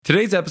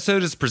Today's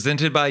episode is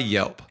presented by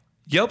Yelp.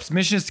 Yelp's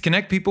mission is to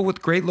connect people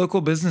with great local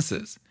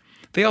businesses.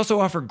 They also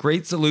offer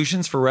great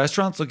solutions for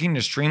restaurants looking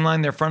to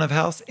streamline their front of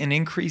house and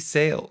increase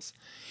sales.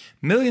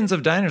 Millions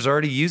of diners are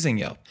already using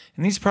Yelp,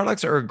 and these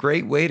products are a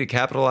great way to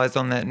capitalize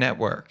on that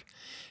network.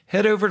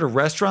 Head over to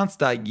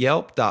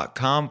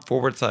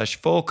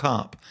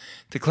restaurants.yelp.com/fullcomp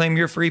to claim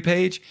your free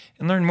page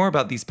and learn more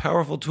about these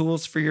powerful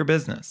tools for your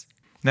business.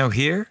 Now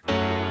here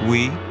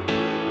we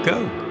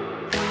go.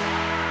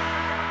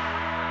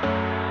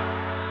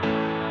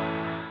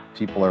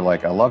 People are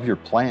like, I love your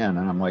plan.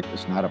 And I'm like,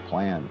 it's not a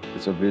plan.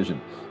 It's a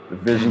vision. The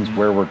vision's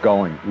where we're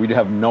going. We'd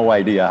have no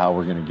idea how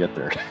we're going to get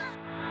there.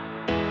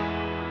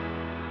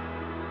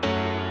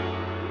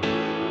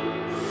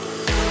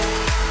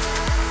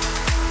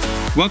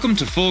 Welcome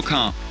to Full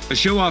Comp, a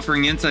show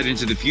offering insight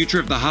into the future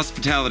of the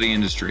hospitality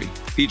industry,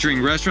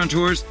 featuring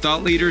restaurateurs,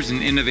 thought leaders,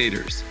 and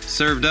innovators.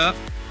 Served up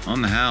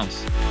on the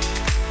house.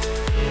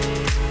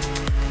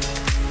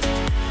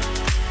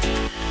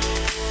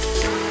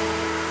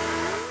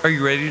 Are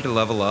you ready to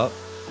level up?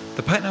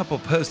 The Pineapple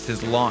Post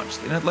has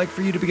launched, and I'd like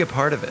for you to be a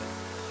part of it.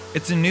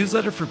 It's a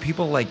newsletter for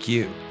people like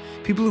you,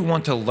 people who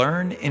want to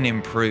learn and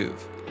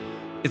improve.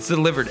 It's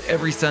delivered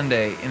every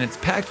Sunday, and it's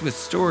packed with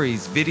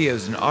stories,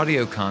 videos, and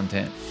audio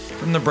content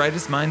from the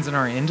brightest minds in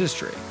our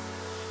industry.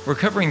 We're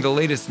covering the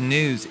latest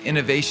news,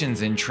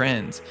 innovations, and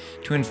trends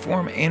to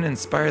inform and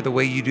inspire the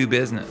way you do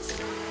business.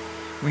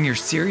 When you're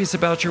serious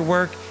about your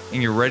work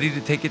and you're ready to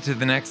take it to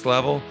the next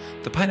level,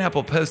 the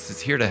Pineapple Post is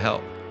here to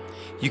help.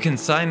 You can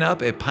sign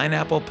up at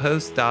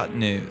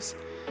pineapplepost.news.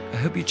 I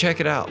hope you check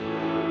it out.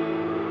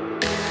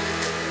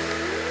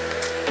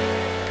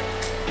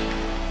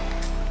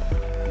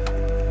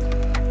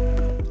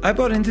 I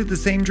bought into the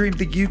same dream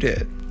that you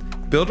did.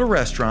 Build a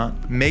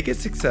restaurant, make it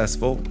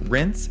successful,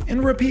 rinse,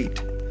 and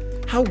repeat.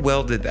 How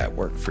well did that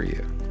work for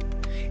you?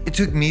 It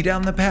took me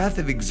down the path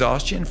of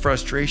exhaustion,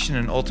 frustration,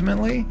 and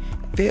ultimately,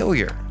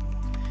 failure.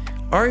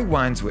 Ari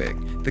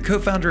Weinswig, the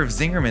co-founder of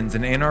Zingerman's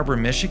in Ann Arbor,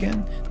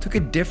 Michigan, took a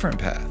different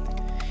path.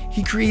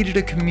 He created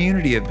a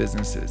community of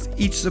businesses,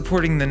 each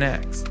supporting the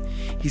next.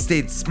 He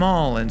stayed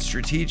small and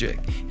strategic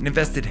and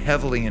invested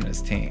heavily in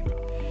his team.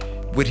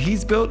 What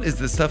he's built is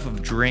the stuff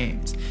of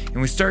dreams, and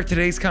we start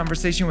today's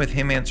conversation with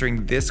him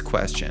answering this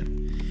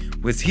question.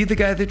 Was he the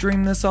guy that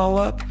dreamed this all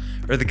up,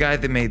 or the guy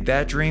that made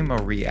that dream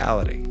a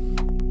reality?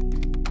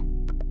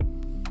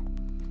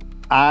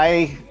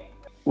 I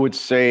would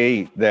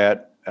say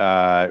that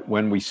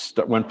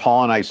when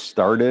Paul and I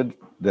started,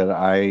 that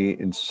I,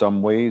 in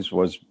some ways,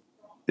 was,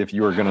 if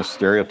you were going to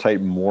stereotype,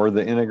 more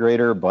the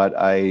integrator, but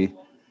I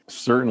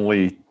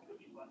certainly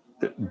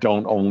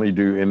don't only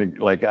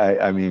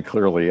do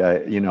clearly,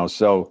 and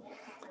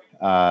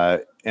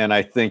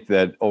I think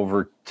that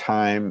over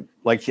time,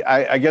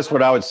 I guess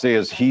what I would say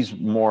is he's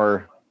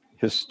more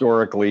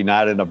historically,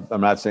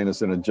 I'm not saying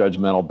this in a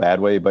judgmental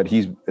bad way, but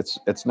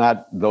it's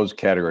not those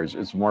categories.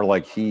 It's more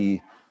like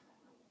he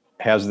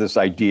has this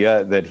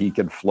idea that he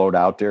can float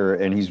out there,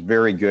 and he's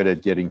very good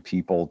at getting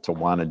people to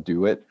want to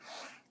do it.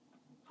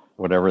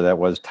 Whatever that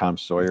was, Tom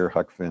Sawyer,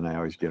 Huck Finn, I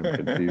always get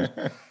him confused.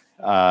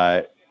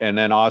 And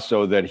then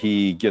also that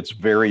he gets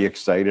very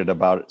excited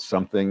about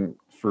something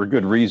for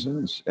good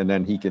reasons, and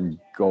then he can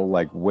go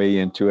way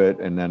into it,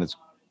 and then it's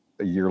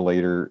a year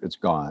later, it's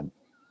gone.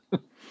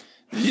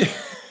 Yeah.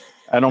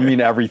 I don't mean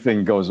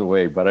everything goes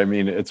away, but I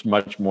mean, it's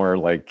much more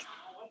like,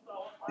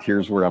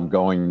 here's where I'm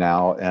going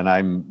now. And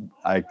I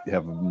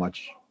have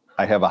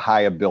a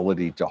high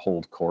ability to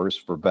hold course,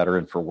 for better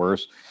and for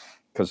worse,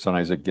 because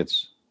sometimes it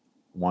gets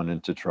one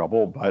into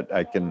trouble, but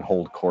I can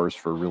hold course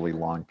for really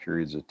long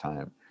periods of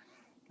time.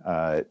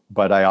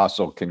 But I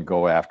also can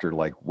go after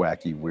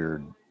wacky,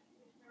 weird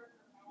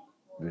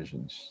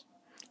visions.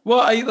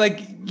 Well,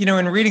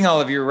 in reading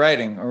all of your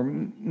writing, or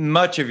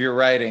much of your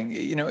writing,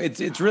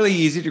 it's really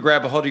easy to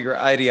grab a hold of your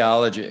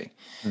ideology,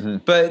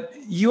 but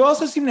you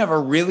also seem to have a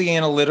really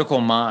analytical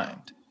mind.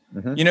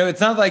 It's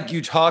not like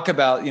you talk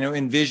about,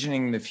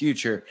 envisioning the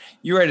future.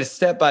 You write a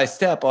step by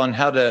step on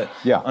how to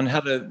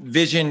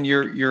vision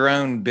your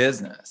own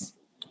business.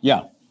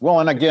 Yeah. Well,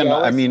 and again,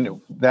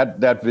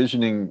 that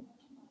visioning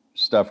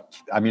stuff,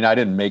 I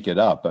didn't make it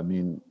up. I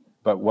think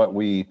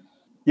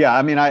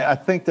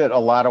that a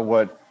lot of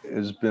what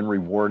has been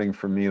rewarding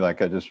for me, I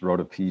just wrote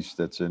a piece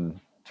that's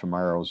in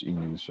tomorrow's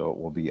e-news, so it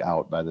will be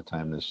out by the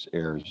time this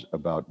airs,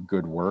 about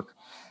good work.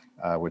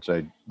 Which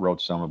I wrote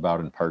some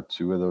about in part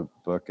 2 of the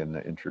book in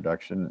the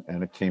introduction.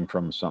 And it came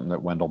from something that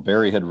Wendell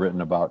Berry had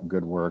written about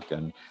good work.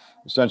 And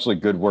essentially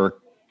good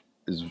work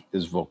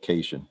is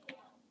vocation.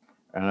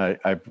 And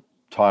I've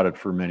taught it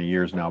for many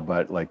years now,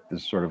 but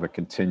this sort of a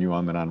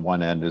continuum. And on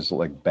one end is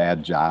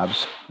bad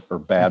jobs or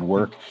bad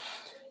work,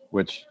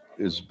 which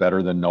is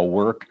better than no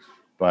work.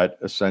 But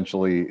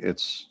essentially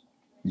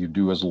you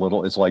do as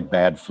little. It's like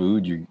bad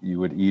food. You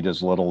would eat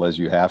as little as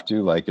you have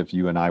to. If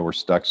you and I were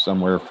stuck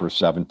somewhere for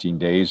 17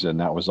 days and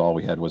that was all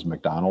we had was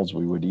McDonald's,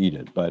 we would eat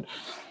it. But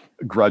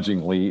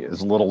grudgingly,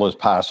 as little as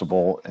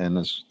possible, and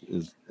as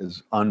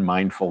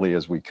unmindfully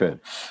as we could.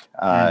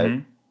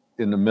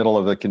 In the middle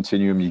of the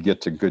continuum, you get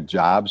to good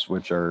jobs,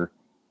 which are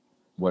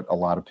what a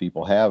lot of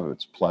people have.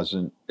 It's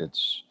pleasant.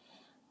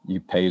 You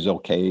pay is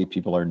okay.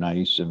 People are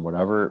nice and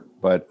whatever,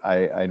 but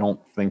I don't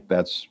think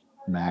that's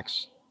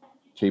max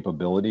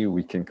capability.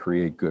 We can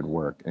create good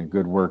work, and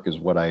good work is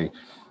what I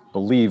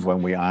believe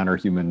when we honor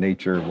human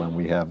nature, when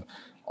we have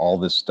all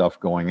this stuff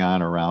going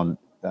on around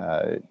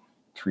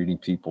treating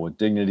people with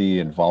dignity,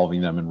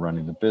 involving them in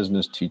running the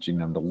business, teaching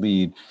them to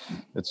lead,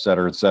 et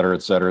cetera, et cetera,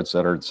 et cetera, et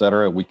cetera, et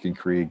cetera. We can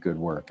create good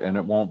work, and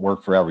it won't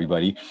work for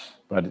everybody,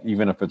 but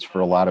even if it's for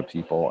a lot of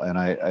people, and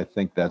I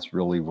think that's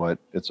really what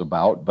it's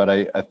about. But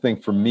I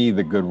think for me,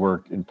 the good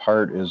work in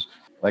part is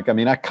like, I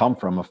mean, I come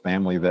from a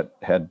family that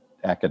had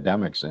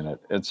academics in it.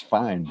 It's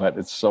fine, but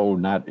it's so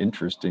not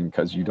interesting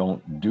because you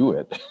don't do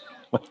it.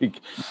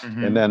 Like,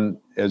 and then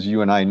as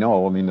you and I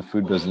know, I mean, the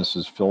food business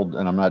is filled,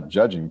 and I'm not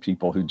judging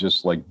people who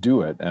just like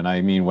do it. And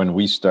I mean,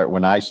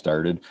 when I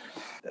started,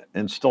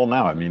 and still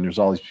now, I mean, there's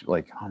all these people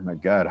like, oh my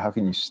God, how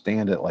can you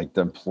stand it? Like,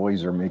 the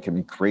employees are making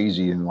me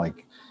crazy, and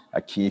like, I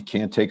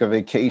can't take a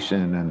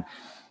vacation, and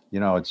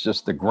it's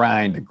just the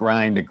grind,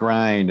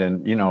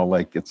 and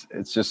like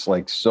it's just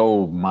like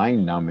so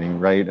mind numbing,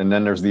 right? And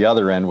then there's the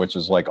other end, which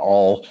is like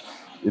all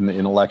in the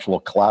intellectual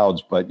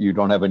clouds, but you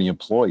don't have any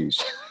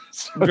employees.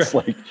 So it's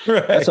like,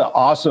 that's an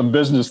awesome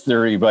business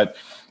theory, but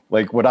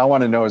like, what I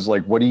want to know is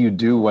like, what do you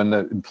do when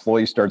the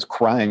employee starts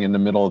crying in the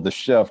middle of the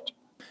shift?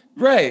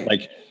 Right.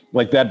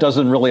 Like that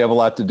doesn't really have a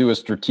lot to do with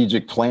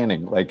strategic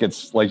planning. Like,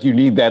 it's like, you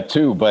need that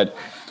too. But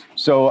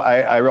so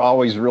I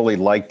always really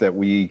like that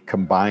we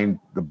combine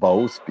the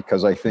both,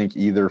 because I think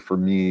either for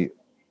me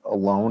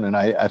alone, and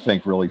I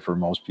think really for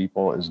most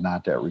people, is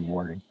not that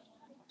rewarding.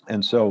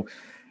 And so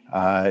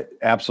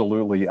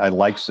absolutely, I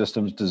like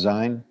systems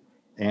design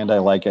and I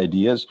like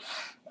ideas.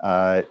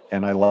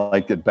 And I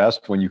like it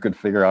best when you can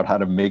figure out how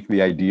to make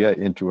the idea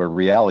into a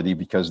reality,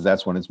 because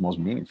that's when it's most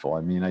meaningful.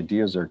 I mean,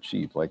 ideas are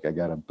cheap. Like, I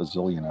got a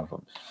bazillion of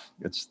them.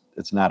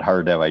 It's not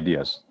hard to have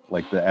ideas.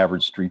 Like the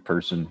average street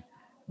person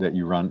that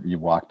you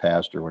walk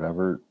past or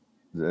whatever,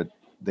 that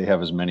they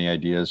have as many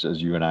ideas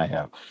as you and I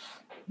have.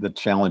 The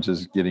challenge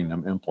is getting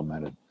them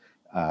implemented.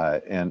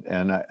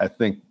 And I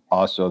think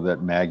also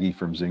that Maggie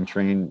from Zing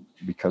Train,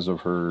 because of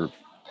her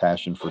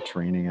passion for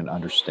training and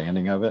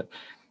understanding of it,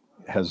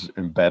 has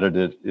embedded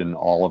it in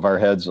all of our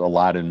heads, a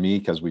lot in me,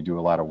 because we do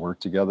a lot of work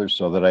together,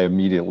 so that I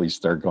immediately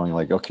start going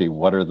like, okay,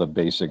 what are the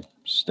basic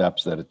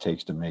steps that it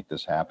takes to make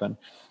this happen?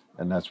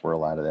 And that's where a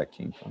lot of that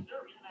came from.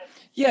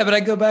 Yeah, but I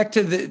go back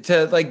to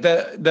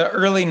the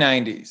early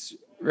 90s,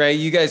 right?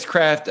 You guys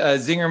craft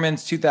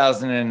Zingerman's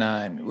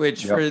 2009,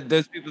 which for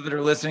those people that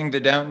are listening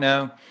that don't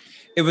know,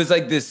 it was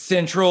like this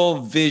central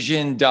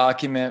vision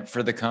document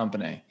for the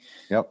company.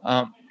 Yep.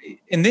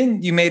 And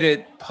then you made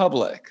it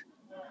public.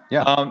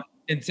 Yeah.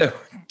 And so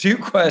 2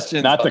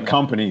 questions. Not the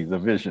company, the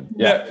vision.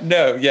 Yeah.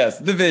 No, yes,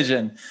 the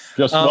vision.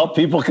 Just,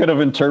 people could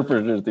have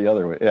interpreted it the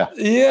other way. Yeah.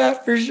 Yeah,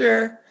 for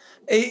sure.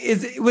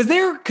 Was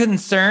there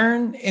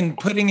concern in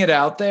putting it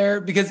out there?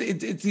 Because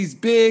it's these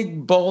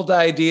big, bold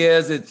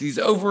ideas. It's these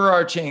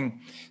overarching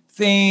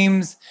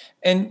themes.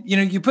 And,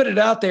 you put it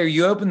out there,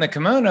 you open the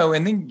kimono,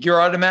 and then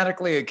you're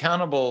automatically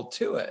accountable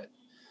to it.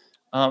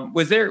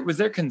 Was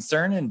there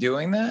concern in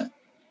doing that?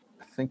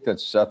 I think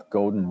that Seth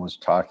Godin was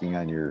talking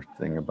on your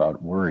thing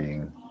about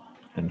worrying,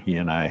 and he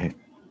and I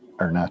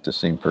are not the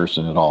same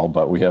person at all,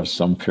 but we have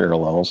some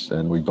parallels,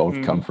 and we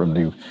both come from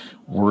the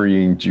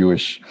worrying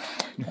Jewish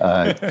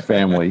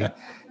family,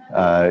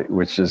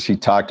 which is, he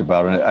talked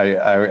about. And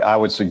I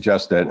would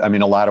suggest that, I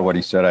mean, a lot of what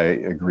he said I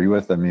agree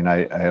with. I mean,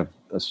 I have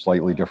a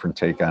slightly different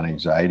take on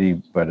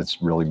anxiety, but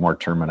it's really more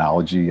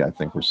terminology. I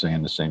think we're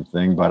saying the same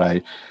thing,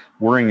 but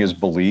worrying is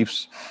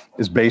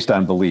based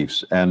on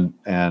beliefs. And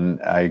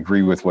I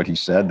agree with what he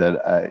said,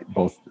 that I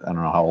don't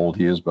know how old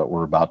he is, but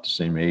we're about the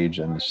same age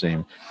and the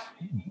same,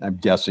 I'm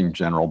guessing,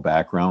 general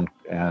background.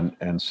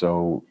 And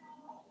so,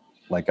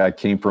 like, I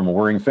came from a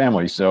worrying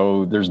family,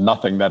 so there's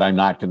nothing that I'm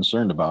not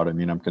concerned about. I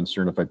mean, I'm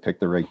concerned if I pick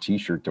the right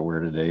t-shirt to wear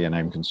today, and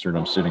I'm concerned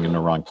I'm sitting in the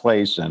wrong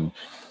place, and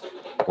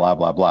blah,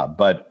 blah, blah.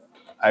 But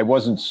I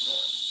wasn't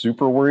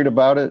super worried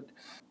about it.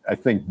 I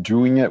think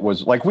doing it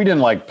was like, we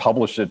didn't like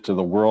publish it to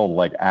the world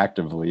like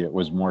actively. It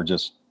was more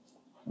just,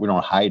 we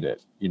don't hide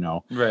it,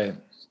 Right.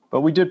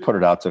 But we did put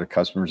it out to the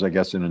customers, I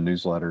guess, in a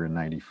newsletter in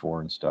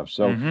 '94 and stuff.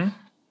 So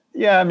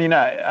yeah, I mean,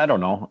 I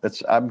don't know.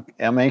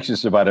 I'm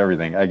anxious about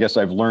everything. I guess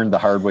I've learned the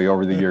hard way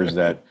over the years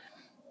that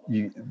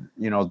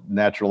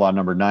natural law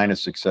number 9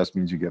 is success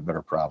means you get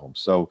better problems.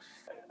 So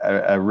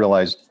I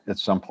realized at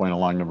some point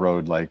along the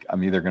road, like,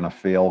 I'm either going to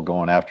fail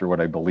going after what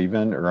I believe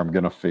in, or I'm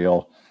going to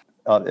fail.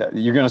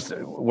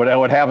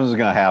 What happens is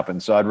going to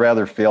happen. So I'd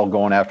rather fail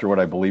going after what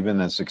I believe in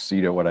than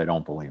succeed at what I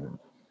don't believe in.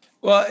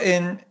 Well,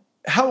 and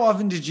how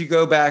often did you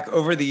go back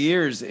over the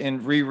years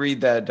and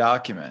reread that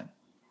document?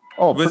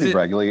 Oh, pretty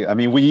regularly. I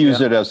mean, we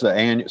use it as the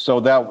annual. So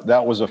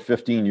that was a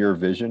 15-year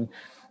vision.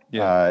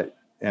 Yeah.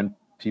 And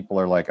people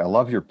are like, I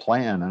love your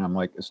plan. And I'm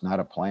like, it's not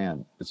a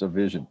plan. It's a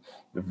vision.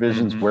 The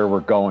vision's where we're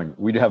going.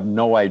 We have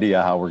no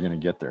idea how we're going to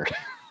get there.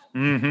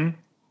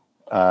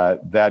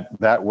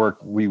 that work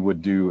we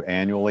would do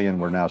annually, and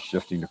we're now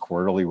shifting to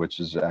quarterly, which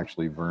is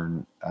actually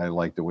Vern. I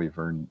like the way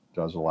Vern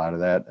does a lot of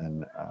that,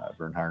 and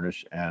Vern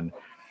Harnish. And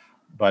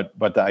but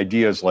the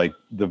idea is like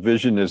the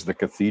vision is the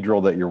cathedral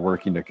that you're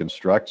working to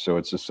construct. So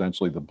it's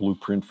essentially the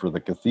blueprint for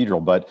the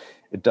cathedral. But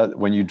it does,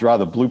 when you draw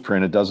the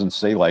blueprint, it doesn't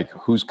say like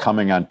who's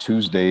coming on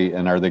Tuesday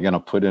and are they going to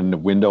put in the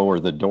window or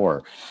the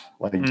door.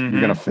 Like you're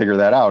going to figure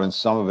that out. And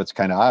some of it's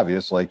kind of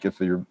obvious. Like if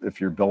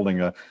you're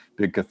building a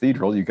big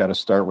cathedral, you got to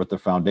start with the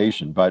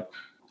foundation, but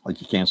like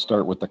you can't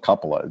start with the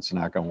cupola. It's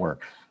not going to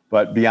work.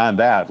 But beyond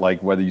that,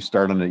 like whether you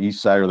start on the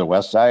east side or the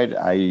west side,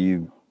 I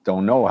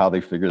don't know how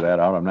they figure that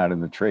out. I'm not in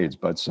the trades,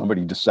 but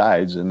somebody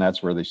decides, and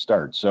that's where they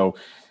start. So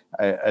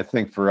I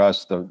think for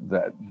us,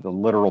 the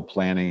literal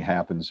planning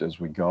happens as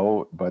we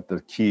go, but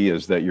the key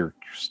is that you're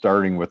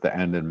starting with the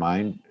end in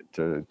mind,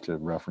 to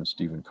reference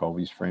Stephen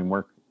Covey's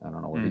framework. I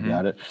don't know where he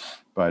got it,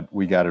 but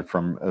we got it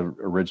from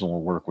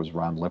original work was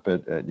Ron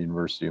Lippitt at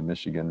University of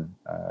Michigan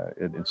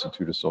at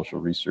Institute of Social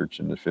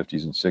Research in the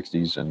 50s and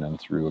 60s, and then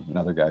through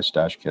another guy,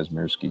 Stash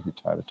Kazmierski, who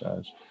taught it to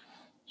us.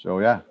 So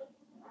yeah,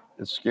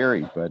 it's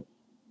scary, but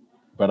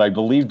I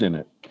believed in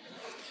it.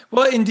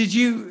 Well, and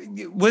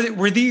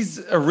were these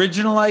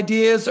original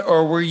ideas,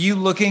 or were you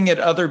looking at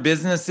other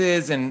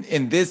businesses and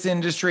in this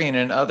industry and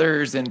in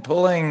others and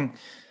pulling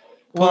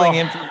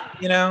in,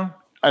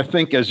 I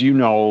think, as you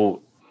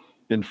know,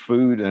 in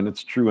food, and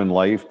it's true in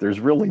life,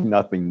 there's really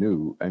nothing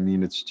new. I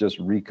mean, it's just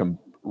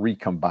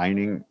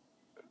recombining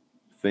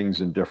things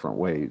in different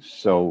ways.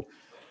 So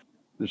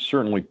there's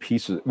certainly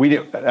pieces.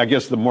 I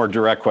guess the more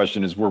direct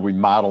question is, were we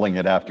modeling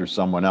it after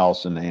someone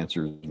else? And the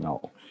answer is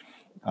no.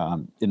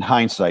 In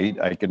hindsight,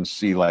 I can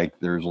see like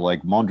there's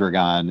like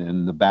Mondragon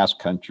in the Basque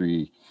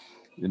Country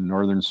in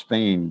northern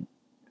Spain,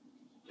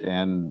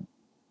 and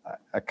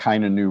I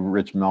kind of knew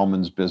Rich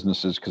Melman's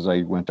businesses because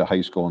I went to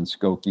high school in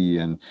Skokie,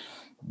 and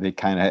they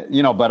kind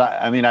of, but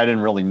I mean, I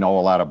didn't really know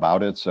a lot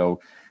about it. So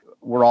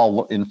we're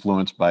all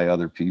influenced by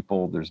other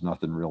people. There's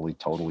nothing really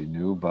totally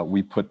new, but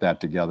we put that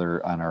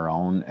together on our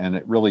own. And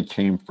it really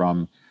came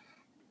from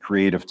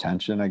creative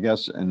tension, I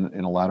guess,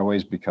 in a lot of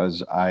ways,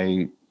 because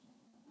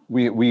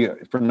we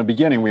from the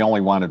beginning, we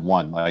only wanted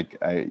one. Like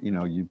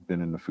you've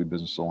been in the food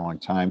business a long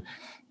time.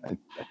 I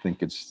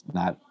think it's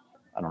not,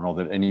 I don't know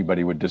that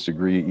anybody would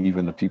disagree,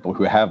 even the people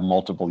who have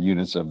multiple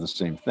units of the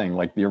same thing.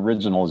 Like the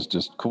original is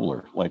just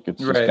cooler. Like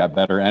it's just got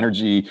better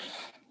energy.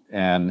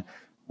 And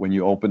when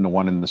you open the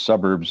one in the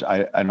suburbs,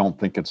 I don't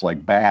think it's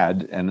like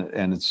bad,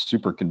 and it's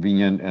super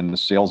convenient, and the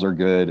sales are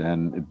good,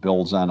 and it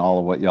builds on all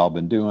of what y'all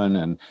been doing,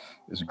 and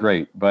it's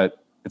great,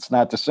 but it's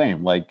not the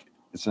same. Like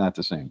it's not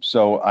the same.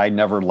 So I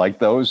never liked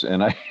those,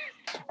 and I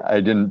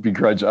didn't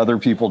begrudge other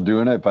people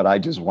doing it, but I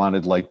just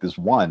wanted like this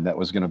one that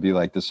was going to be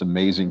like this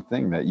amazing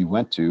thing that you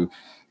went to,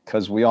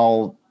 because we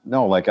all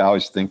know, like I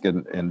always think,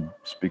 and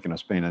speaking of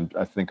Spain, and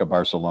I think of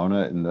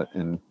Barcelona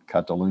in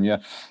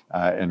Catalunya,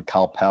 and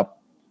Cal Pep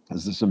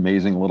is this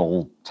amazing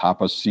little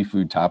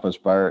seafood tapas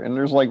bar, and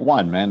there's like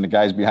one, man, the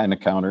guy's behind the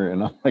counter,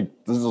 and I'm like,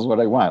 this is what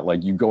I want.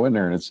 Like you go in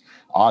there and it's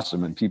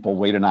awesome, and people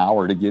wait an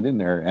hour to get in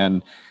there,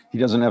 and he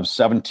doesn't have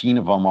 17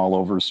 of them all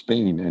over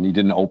Spain, and he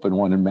didn't open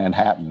one in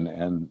Manhattan.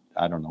 And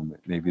I don't know,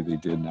 maybe they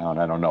did now, and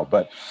I don't know.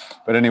 But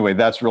anyway,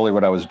 that's really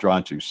what I was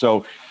drawn to.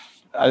 So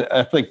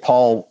I think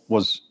Paul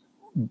was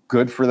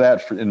good for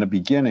that in the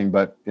beginning,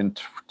 but in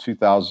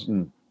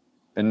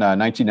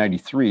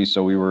 1993,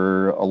 so we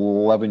were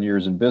 11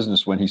 years in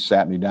business when he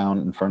sat me down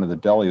in front of the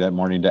deli that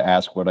morning to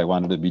ask what I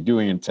wanted to be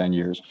doing in 10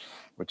 years,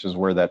 which is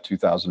where that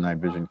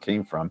 2009 vision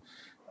came from.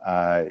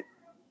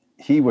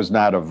 He was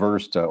not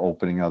averse to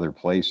opening other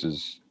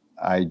places.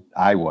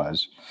 I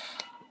was,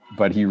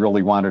 but he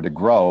really wanted to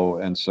grow.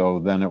 And so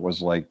then it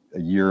was like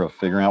a year of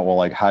figuring out, well,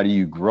 like, how do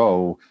you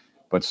grow,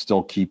 but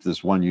still keep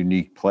this one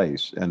unique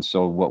place? And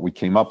so what we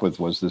came up with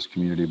was this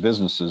community of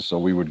businesses. So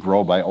we would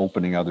grow by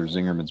opening other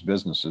Zingerman's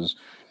businesses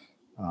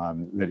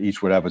that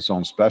each would have its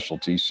own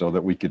specialty, so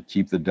that we could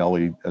keep the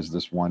deli as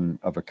this one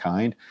of a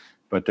kind,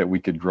 but that we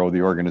could grow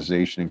the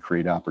organization and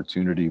create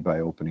opportunity by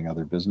opening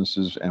other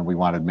businesses. And we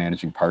wanted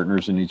managing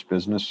partners in each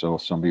business. So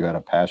somebody who had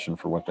a passion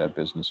for what that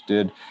business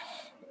did,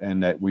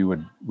 and that we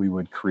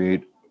would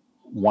create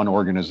one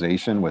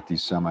organization with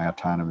these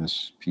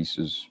semi-autonomous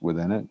pieces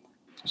within it.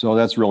 So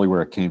that's really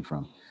where it came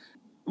from.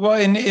 Well,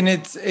 and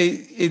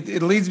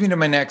it leads me to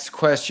my next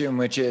question,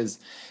 which is,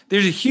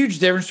 there's a huge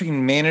difference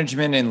between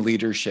management and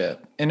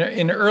leadership. And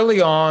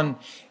early on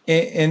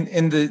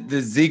in the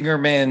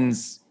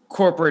Zingerman's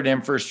corporate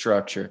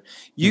infrastructure,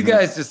 you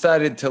guys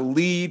decided to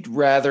lead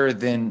rather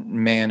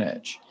than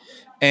manage.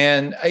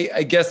 And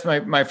I guess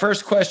my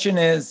first question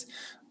is,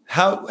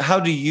 how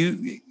do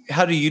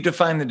you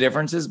define the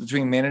differences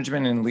between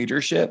management and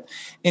leadership?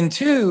 And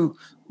two,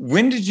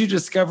 when did you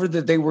discover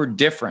that they were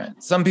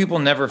different? Some people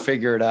never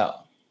figure it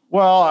out.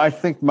 Well, I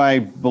think my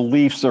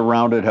beliefs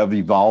around it have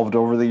evolved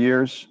over the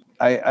years.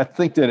 I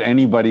think that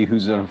anybody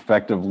who's an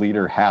effective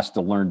leader has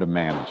to learn to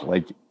manage.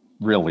 Like,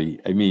 really,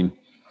 I mean,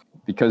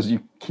 because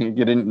you can't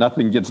get in,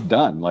 nothing gets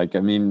done. Like, I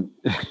mean,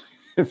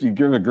 if you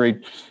give a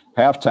great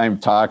halftime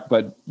talk,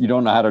 but you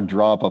don't know how to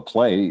draw up a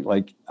play.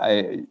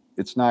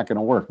 It's not going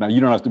to work. Now,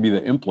 you don't have to be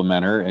the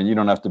implementer, and you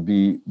don't have to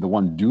be the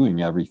one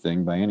doing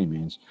everything by any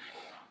means.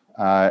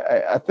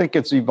 I think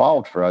it's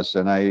evolved for us.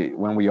 And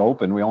when we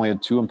opened, we only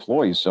had 2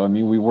 employees. So, I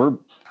mean, we were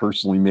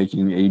personally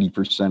making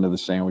 80% of the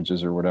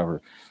sandwiches or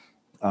whatever.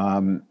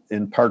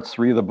 In part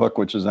 3 of the book,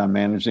 which is on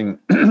managing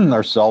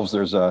ourselves,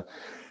 there's a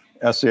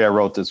essay I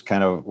wrote that's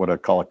kind of what I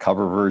call a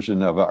cover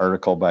version of an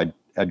article by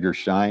Edgar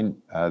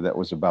Schein that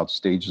was about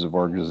stages of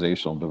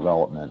organizational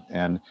development.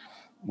 And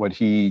what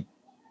he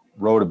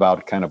wrote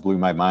about kind of blew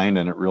my mind,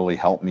 and it really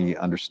helped me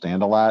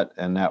understand a lot.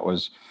 And that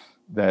was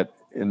that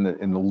in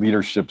the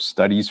leadership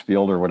studies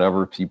field or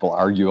whatever, people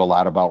argue a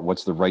lot about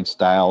what's the right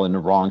style and the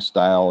wrong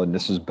style, and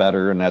this is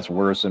better and that's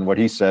worse. And what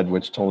he said,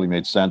 which totally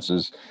made sense,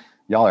 is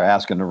y'all are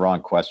asking the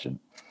wrong question,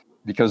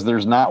 because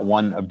there's not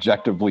one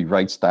objectively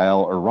right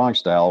style or wrong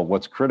style.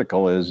 What's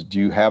critical is, do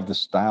you have the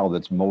style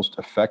that's most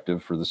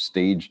effective for the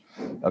stage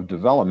of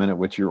development at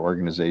which your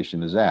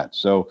organization is at?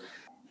 So,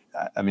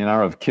 I mean, I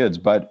don't have kids,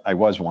 but I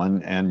was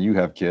one, and you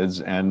have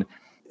kids. And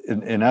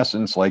in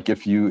essence, like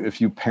if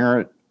you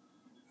parent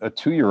a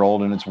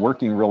 2-year-old and it's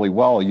working really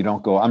well, you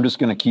don't go, I'm just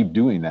going to keep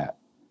doing that.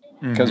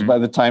 Because by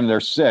the time they're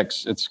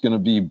 6, it's going to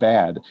be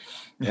bad.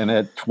 And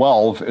at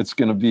 12, it's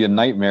going to be a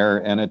nightmare.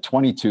 And at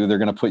 22, they're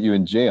going to put you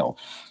in jail.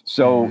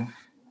 So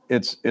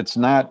it's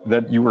not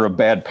that you were a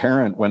bad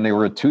parent when they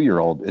were a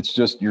 2-year-old. It's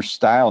just your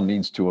style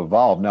needs to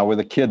evolve. Now, with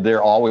a kid,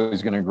 they're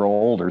always going to grow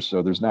older.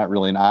 So there's not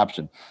really an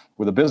option.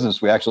 With a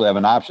business, we actually have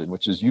an option,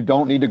 which is you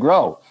don't need to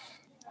grow.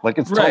 Like,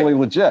 it's totally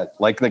legit.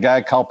 Like the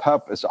guy, Cal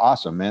Pep, is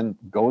awesome, man.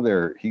 Go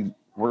there. He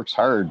works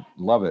hard.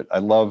 Love it. I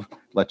love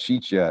La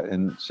Chicha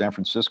in San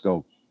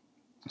Francisco,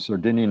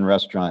 Sardinian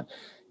restaurant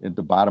at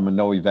the bottom of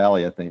Noe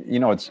Valley. I think,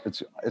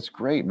 it's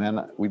great, man.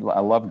 I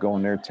love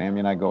going there. Tammy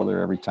and I go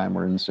there every time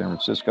we're in San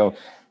Francisco.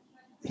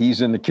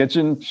 He's in the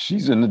kitchen.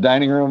 She's in the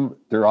dining room.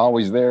 They're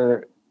always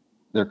there.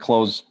 They're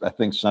closed, I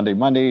think, Sunday,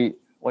 Monday.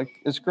 Like,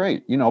 it's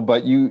great,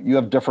 but you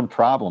have different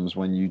problems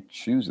when you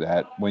choose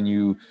that. When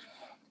you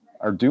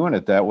are doing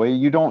it that way,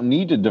 you don't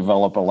need to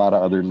develop a lot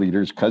of other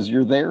leaders because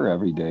you're there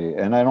every day.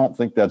 And I don't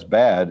think that's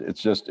bad.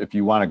 It's just, if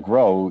you want to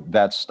grow,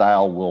 that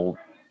style will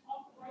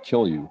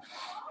kill you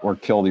or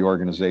kill the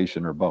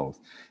organization, or both.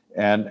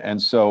 And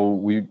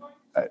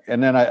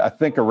then I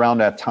think around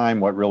that time,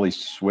 what really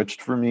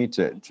switched for me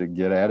to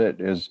get at it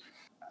is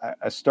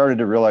I started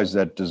to realize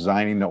that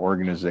designing the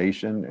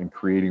organization and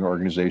creating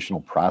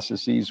organizational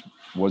processes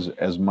was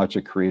as much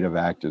a creative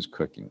act as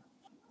cooking.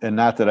 And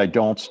not that I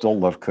don't still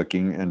love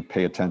cooking and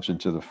pay attention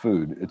to the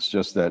food. It's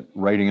just that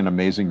writing an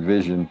amazing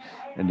vision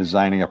and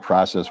designing a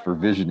process for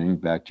visioning,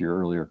 back to your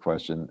earlier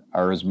question,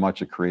 are as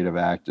much a creative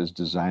act as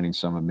designing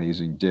some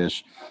amazing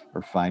dish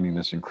or finding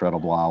this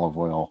incredible olive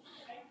oil.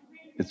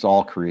 It's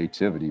all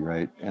creativity,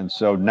 right? And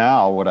so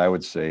now what I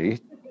would say,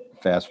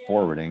 fast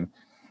forwarding,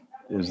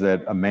 is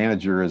that a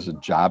manager is a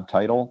job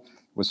title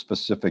with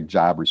specific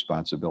job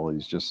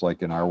responsibilities. Just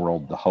like in our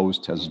world, the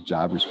host has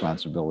job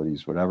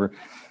responsibilities, whatever.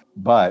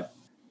 But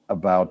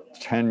about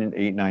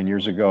 8, 9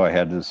 years ago, I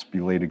had this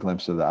belated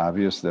glimpse of the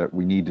obvious, that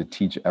we need to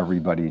teach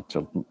everybody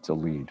to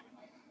lead.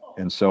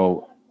 And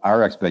so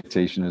our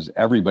expectation is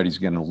everybody's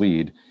going to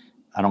lead.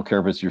 I don't care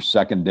if it's your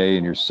second day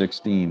and you're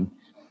 16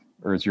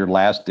 or it's your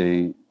last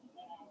day,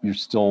 you're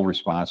still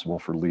responsible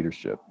for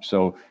leadership.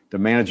 So the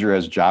manager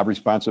has job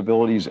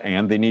responsibilities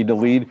and they need to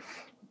lead.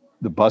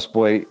 The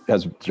busboy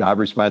has job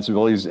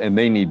responsibilities and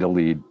they need to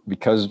lead,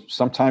 because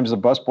sometimes the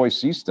busboy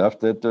sees stuff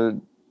that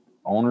the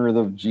owner or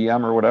the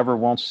GM or whatever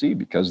won't see,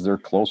 because they're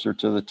closer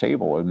to the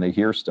table and they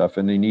hear stuff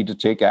and they need to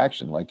take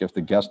action. Like if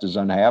the guest is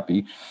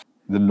unhappy,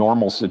 the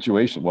normal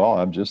situation, well,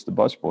 I'm just the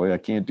busboy, I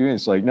can't do it.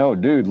 It's like, no,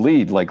 dude,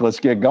 lead. Like, let's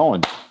get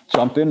going.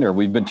 Jump in there.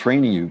 We've been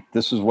training you.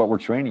 This is what we're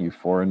training you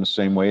for. In the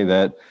same way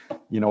that,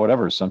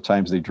 whatever,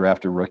 sometimes they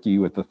draft a rookie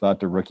with the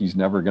thought the rookie's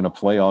never going to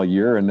play all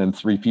year, and then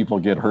 3 people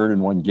get hurt in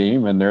one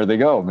game and there they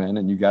go, man.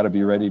 And you got to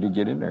be ready to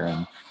get in there.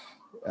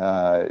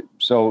 And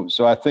so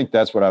I think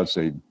that's what I would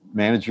say.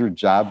 Manager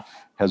job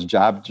has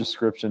job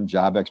description,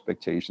 job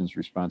expectations,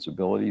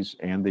 responsibilities,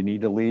 and they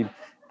need to lead.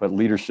 But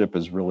leadership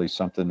is really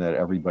something that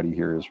everybody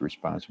here is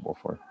responsible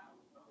for.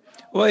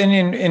 Well,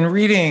 and in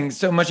reading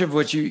so much of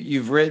what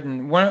you've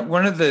written,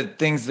 one of the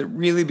things that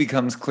really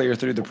becomes clear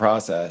through the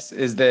process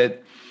is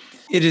that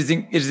it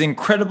is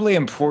incredibly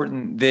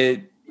important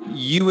that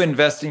you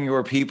invest in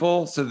your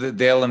people so that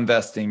they'll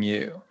invest in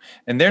you.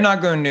 And they're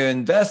not going to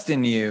invest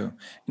in you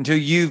until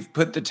you've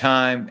put the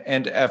time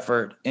and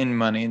effort and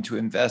money into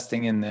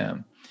investing in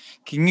them.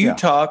 Can you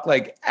talk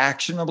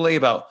actionably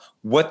about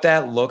what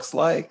that looks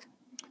like?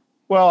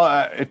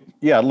 Well,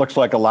 it looks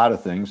like a lot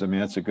of things. I mean,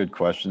 that's a good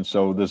question.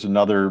 So there's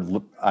another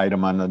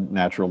item on the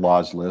natural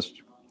laws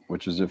list,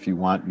 which is if you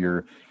want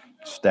your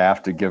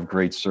staff to give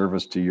great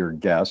service to your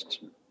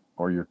guest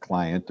or your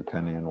client,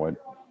 depending on what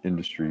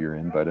industry you're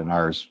in, but in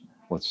ours,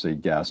 let's say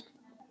guest,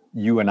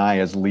 you and I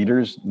as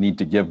leaders need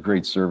to give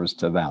great service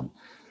to them.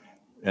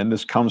 And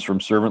this comes from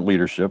servant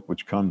leadership,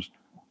 which comes,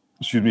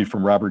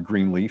 from Robert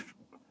Greenleaf,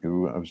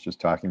 who I was just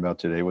talking about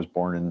today, was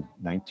born in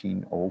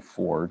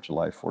 1904,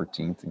 July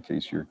 14th, in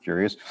case you're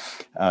curious,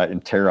 in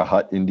Terre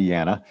Haute,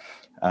 Indiana.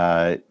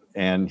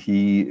 And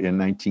he, in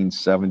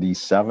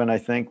 1977, I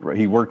think,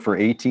 he worked for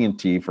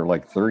AT&T for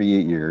like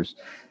 38 years.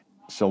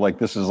 So like,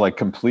 this is like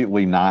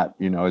completely not,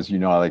 as you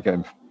know, like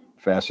I'm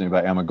fascinated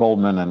by Emma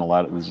Goldman, and a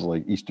lot of this is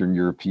like Eastern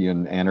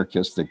European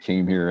anarchists that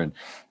came here and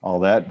all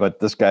that. But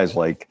this guy's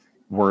like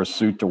wore a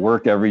suit to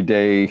work every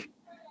day,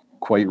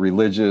 quite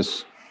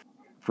religious,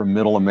 from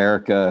middle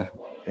America.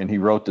 And he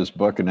wrote this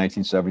book in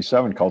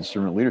 1977 called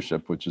Servant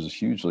Leadership, which is a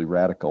hugely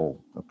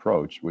radical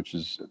approach, which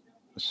is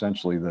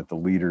essentially that the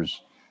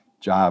leader's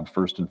job,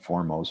 first and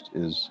foremost,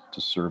 is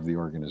to serve the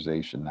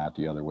organization, not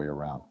the other way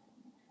around.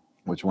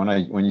 Which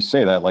when you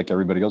say that, like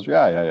everybody goes,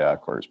 yeah,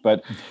 of course.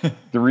 But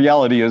the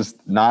reality is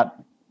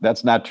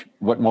that's not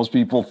what most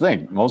people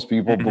think. Most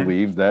people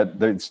believe that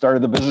they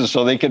started the business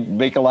so they could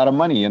make a lot of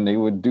money and they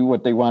would do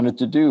what they wanted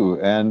to do.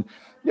 And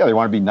yeah, they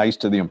want to be nice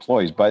to the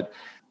employees, but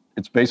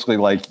it's basically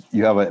like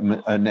you have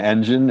an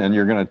engine and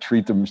you're going to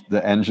treat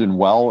the engine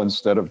well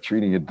instead of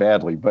treating it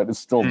badly, but it's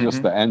still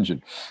just the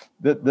engine.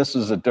 This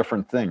is a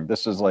different thing.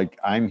 This is like,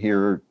 I'm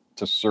here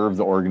to serve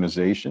the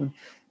organization.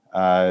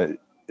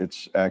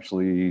 It's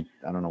actually,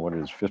 I don't know what it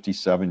is,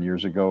 57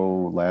 years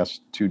ago,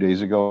 last 2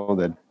 days ago,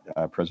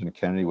 that President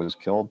Kennedy was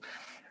killed.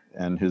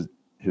 And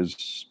his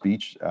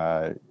speech,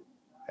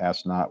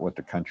 ask not what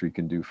the country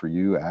can do for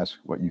you, ask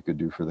what you could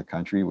do for the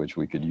country, which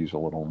we could use a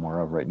little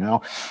more of right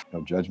now,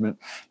 no judgment,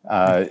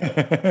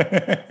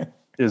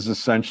 is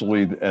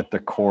essentially at the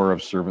core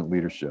of servant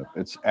leadership.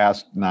 It's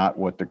ask not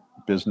what the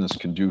business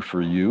can do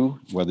for you,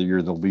 whether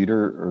you're the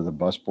leader or the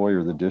busboy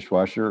or the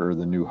dishwasher or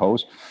the new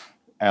host.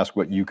 Ask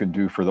what you can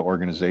do for the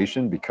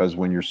organization, because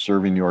when you're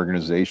serving the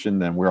organization,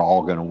 then we're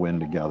all going to win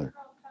together.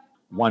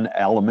 One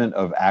element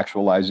of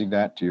actualizing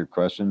that, to your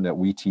question, that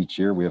we teach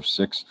here, we have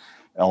 6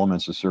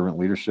 elements of servant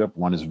leadership.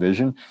 One is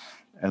vision.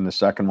 And the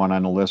second one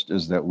on the list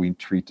is that we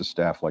treat the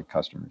staff like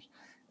customers.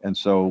 And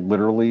so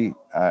literally,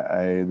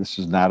 this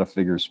is not a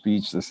figure of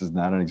speech. This is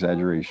not an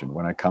exaggeration.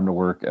 When I come to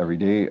work every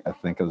day, I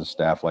think of the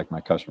staff like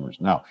my customers.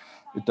 Now,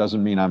 it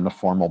doesn't mean I'm the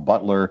formal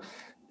butler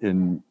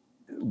in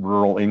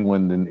rural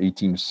England in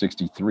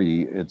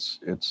 1863. It's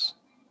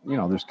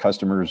there's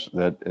customers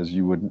that, as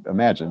you would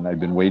imagine,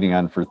 I've been waiting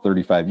on for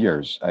 35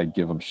 years. I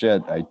give them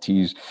shit. I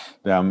tease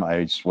them.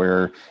 I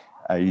swear.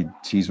 I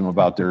tease them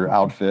about their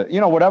outfit,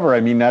 whatever.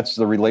 I mean, that's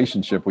the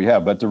relationship we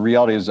have. But the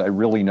reality is I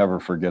really never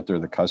forget they're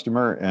the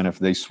customer. And if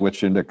they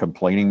switch into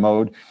complaining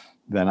mode,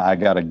 then I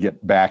got to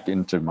get back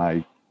into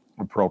my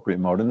appropriate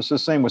mode. And it's the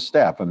same with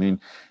staff. I mean,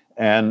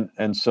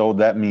 and so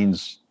that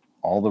means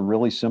all the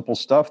really simple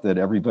stuff that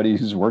everybody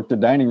who's worked the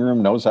dining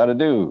room knows how to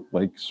do,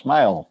 like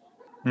smile,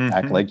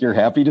 act like you're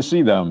happy to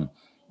see them,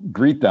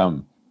 greet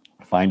them,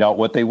 find out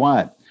what they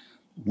want,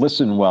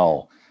 listen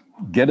well,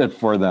 get it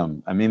for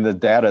them. I mean, the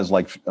data is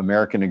like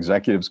American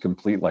executives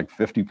complete like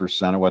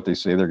 50% of what they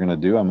say they're going to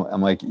do.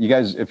 I'm like, you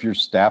guys, if your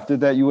staff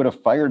did that, you would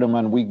have fired them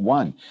on week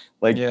 1.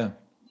 Like,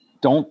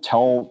 don't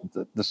tell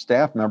the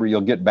staff member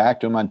you'll get back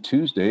to them on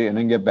Tuesday and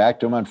then get back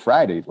to them on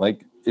Friday.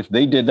 Like, if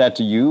they did that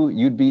to you,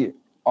 you'd be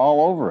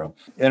all over them.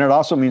 And it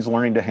also means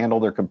learning to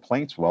handle their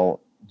complaints well,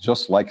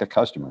 just like a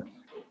customer.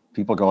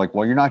 People go like,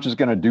 well, you're not just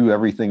going to do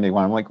everything they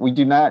want. I'm like, we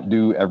do not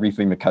do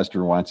everything the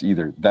customer wants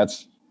either.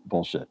 That's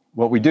bullshit.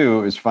 What we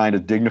do is find a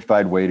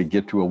dignified way to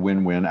get to a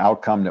win-win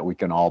outcome that we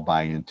can all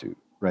buy into,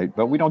 right?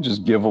 But we don't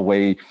just give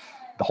away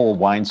the whole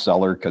wine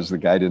cellar because the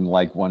guy didn't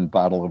like one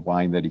bottle of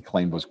wine that he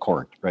claimed was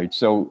corked, right?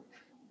 So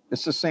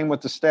it's the same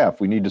with the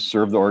staff. We need to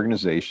serve the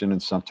organization.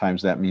 And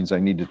sometimes that means I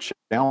need to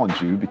challenge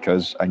you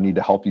because I need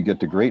to help you get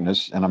to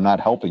greatness. And I'm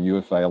not helping you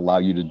if I allow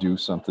you to do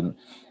something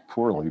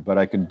poorly, but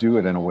I can do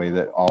it in a way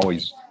that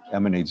always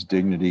emanates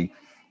dignity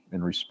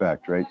and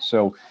respect, right?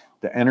 So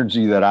the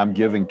energy that I'm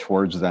giving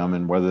towards them,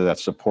 and whether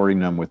that's supporting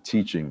them with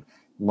teaching,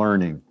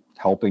 learning,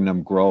 helping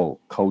them grow,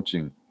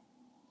 coaching,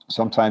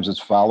 sometimes it's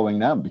following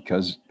them,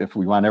 because if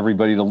we want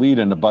everybody to lead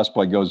and the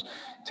busboy goes,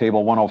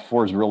 table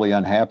 104 is really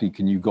unhappy,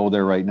 can you go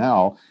there right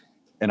now?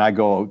 And I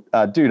go,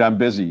 dude, I'm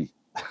busy.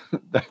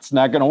 That's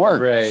not going to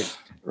work.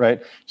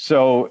 Right.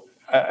 So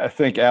I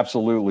think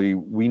absolutely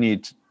we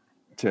need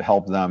to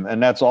help them.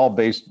 And that's all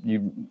based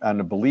on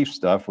the belief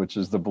stuff, which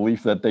is the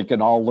belief that they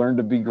can all learn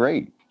to be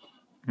great.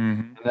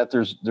 And that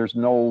there's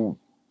no,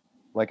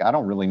 like, I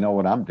don't really know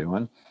what I'm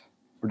doing.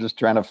 We're just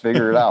trying to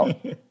figure it out.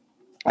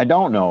 I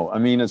don't know. I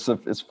mean,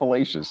 it's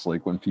fallacious.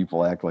 Like when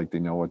people act like they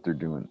know what they're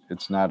doing,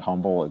 it's not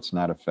humble. It's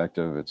not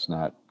effective. It's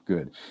not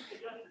good.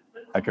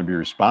 I can be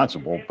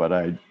responsible, but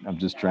I'm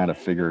just trying to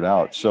figure it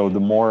out. So the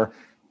more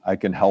I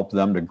can help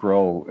them to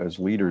grow as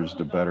leaders,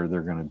 the better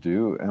they're going to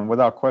do. And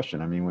without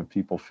question, I mean, when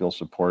people feel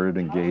supported,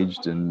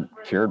 engaged, and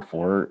cared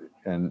for,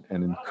 and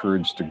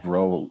encouraged to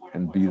grow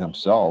and be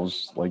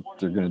themselves, like,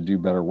 they're going to do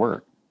better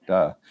work.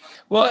 Duh.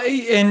 Well,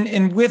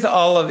 and with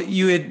all of it,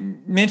 you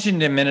had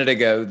mentioned a minute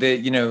ago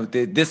that,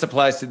 that this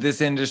applies to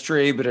this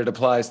industry, but it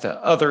applies to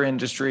other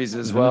industries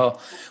as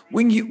well.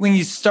 When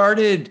you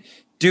started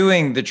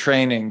doing the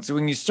training. So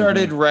when you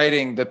started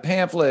writing the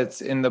pamphlets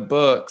in the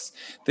books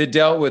that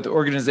dealt with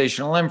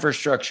organizational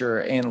infrastructure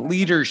and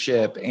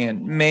leadership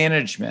and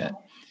management,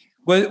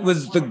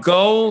 was the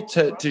goal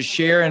to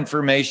share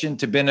information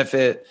to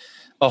benefit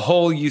a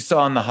hole you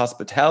saw in the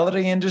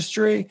hospitality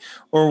industry,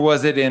 or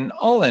was it in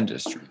all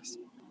industries?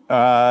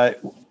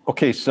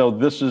 Okay,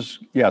 so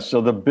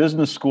so the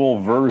business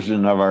school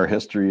version of our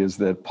history is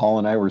that Paul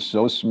and I were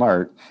so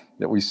smart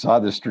that we saw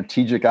the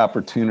strategic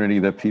opportunity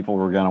that people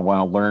were going to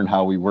want to learn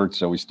how we worked,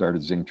 so we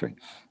started ZingTrain.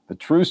 The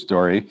true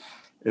story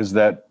is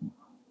that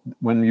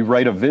when you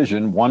write a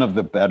vision, one of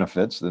the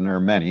benefits, and there are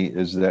many,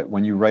 is that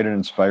when you write an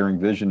inspiring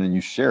vision and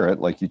you share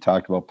it, like you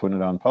talked about putting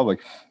it on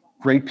public,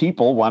 great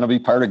people want to be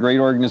part of great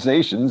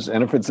organizations.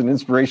 And if it's an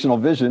inspirational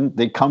vision,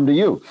 they come to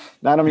you.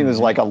 Not, I mean, there's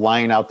like a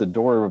line out the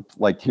door of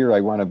like, here,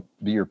 I want to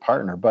be your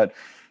partner. But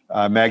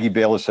Maggie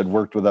Bayless had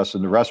worked with us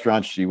in the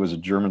restaurant. She was a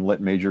German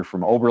lit major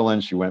from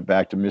Oberlin. She went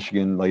back to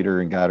Michigan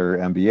later and got her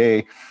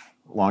MBA.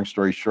 Long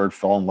story short,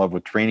 fell in love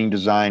with training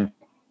design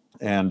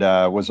and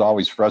was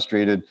always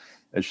frustrated,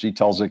 as she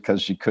tells it,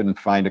 because she couldn't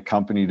find a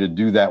company to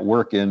do that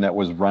work in that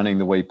was running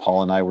the way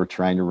Paul and I were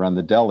trying to run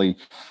the deli.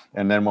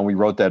 And then when we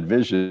wrote that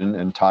vision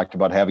and talked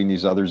about having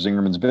these other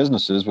Zingerman's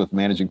businesses with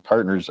managing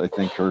partners, I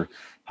think her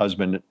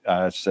husband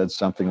said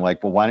something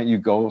like, well, why don't you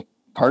go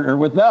partner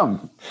with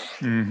them?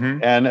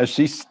 And as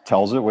she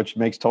tells it, which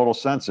makes total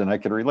sense, and I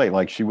could relate,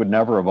 like she would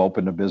never have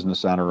opened a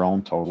business on her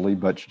own totally,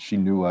 but she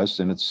knew us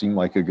and it seemed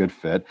like a good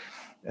fit.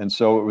 And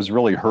so it was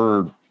really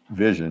her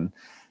vision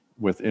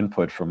with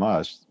input from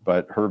us,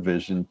 but her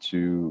vision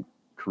to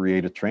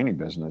create a training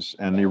business.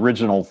 And the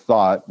original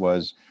thought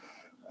was,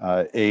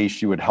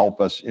 she would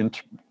help us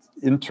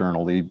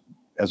internally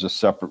as a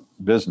separate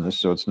business.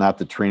 So it's not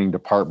the training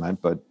department,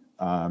 but,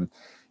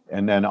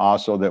 and then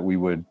also that we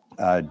would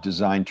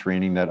design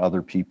training that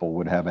other people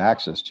would have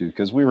access to,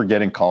 because we were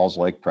getting calls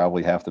like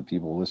probably half the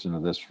people listen to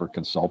this for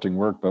consulting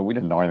work, but we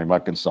didn't know anything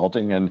about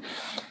consulting. And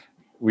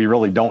we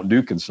really don't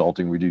do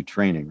consulting. We do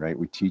training, right?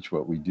 We teach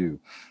what we do.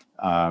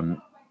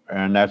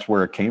 And that's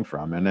where it came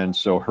from. And then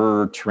so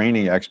her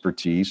training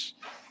expertise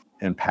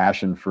and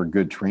passion for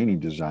good training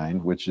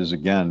design, which is,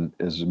 again,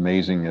 as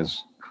amazing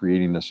as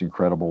creating this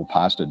incredible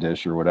pasta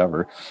dish or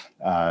whatever,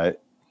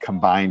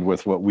 combined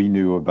with what we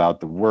knew about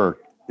the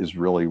work, is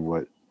really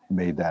what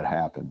made that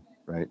happen,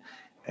 right?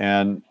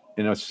 And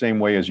in the same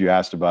way as you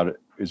asked about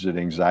it, is it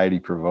anxiety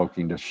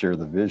provoking to share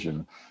the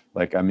vision?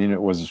 Like, I mean,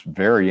 it was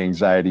very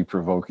anxiety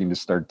provoking to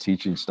start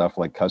teaching stuff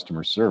like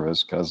customer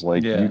service, because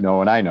like, you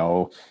know, and I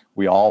know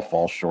we all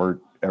fall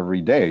short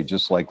every day,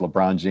 just like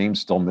LeBron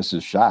James still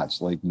misses shots.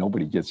 Like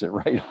nobody gets it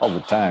right all the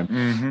time.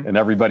 And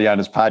everybody on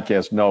this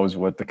podcast knows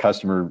what the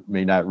customer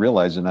may not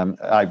realize. And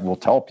I will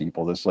tell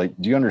people this, like,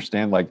 do you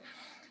understand, like,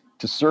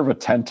 to serve a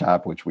 10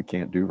 top, which we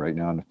can't do right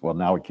now. Well,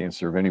 now we can't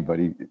serve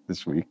anybody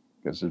this week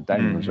because the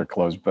dining rooms are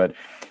closed, but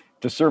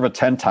to serve a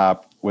 10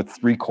 top with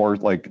 3 course,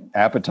 like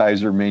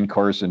appetizer, main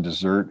course, and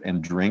dessert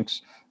and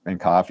drinks and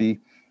coffee,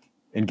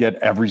 and get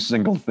every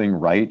single thing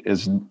right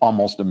is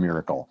almost a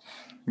miracle.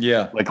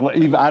 Yeah. Like,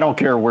 even, I don't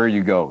care where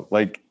you go.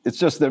 Like, it's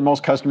just that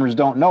most customers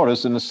don't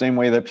notice, in the same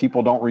way that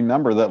people don't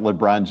remember that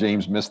LeBron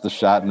James missed the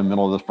shot in the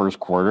middle of the first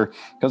quarter,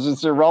 because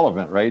it's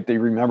irrelevant, right? They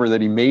remember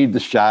that he made the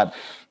shot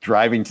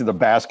driving to the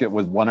basket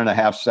with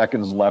 1.5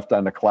 seconds left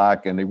on the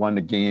clock, and they won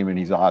the game, and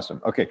he's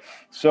awesome. Okay.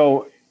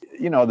 So,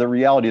 you know, the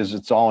reality is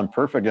it's all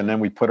imperfect. And then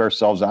we put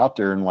ourselves out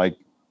there, and like,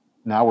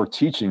 now we're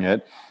teaching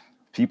it.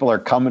 People are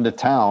coming to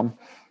town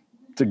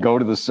to go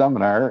to the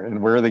seminar,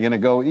 and where are they going to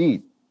go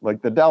eat?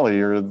 Like the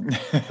deli, or,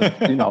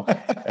 you know,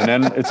 and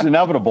then it's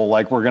inevitable.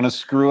 Like, we're going to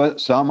screw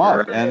it some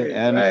up,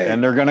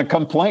 and they're going to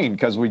complain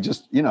because we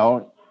just, you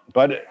know,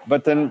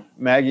 but then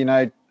Maggie and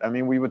I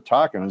mean, we would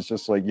talk, and it's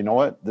just like, you know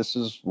what, this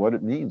is what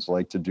it means,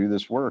 like, to do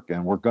this work,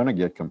 and we're going to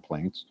get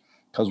complaints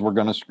because we're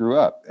going to screw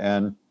up,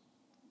 and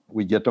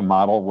we get to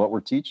model what we're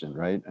teaching.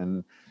 Right.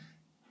 And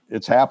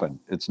it's happened.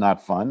 It's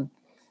not fun.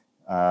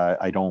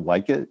 I don't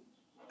like it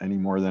any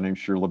more than I'm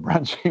sure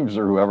LeBron James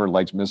or whoever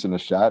likes missing a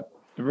shot.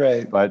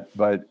 Right. But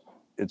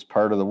it's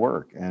part of the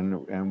work.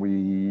 And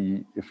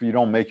if you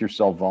don't make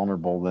yourself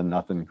vulnerable, then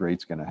nothing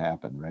great's going to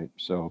happen. Right.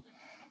 So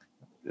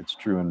it's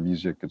true in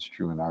music. It's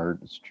true in art.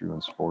 It's true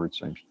in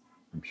sports. I'm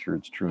sure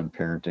it's true in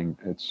parenting.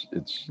 It's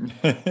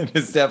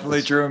it's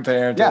definitely true in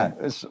parenting. Yeah.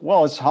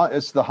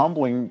 It's the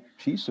humbling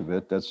piece of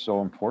it that's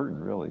so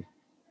important, really.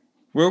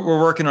 We're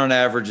working on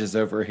averages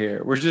over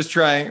here. We're just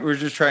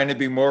trying to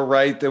be more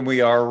right than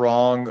we are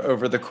wrong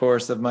over the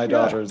course of my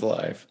daughter's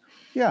life.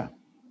 Yeah.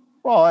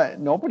 Well,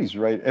 nobody's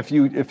right. If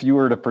you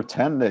were to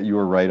pretend that you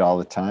were right all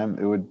the time,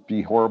 it would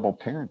be horrible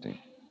parenting.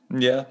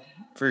 Yeah,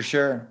 for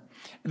sure.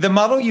 The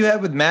model you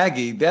had with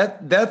Maggie,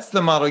 that's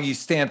the model you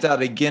stamped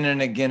out again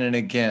and again and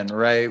again,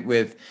 right?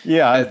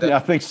 I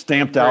think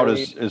stamped out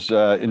is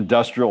an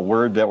industrial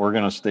word that we're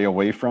going to stay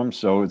away from.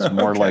 So it's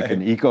more like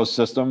an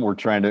ecosystem. We're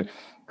trying to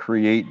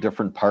create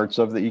different parts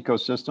of the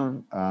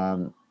ecosystem.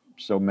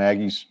 So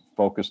Maggie's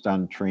focused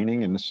on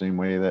training in the same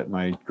way that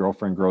my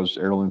girlfriend grows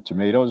heirloom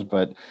tomatoes,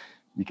 but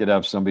you could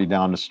have somebody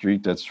down the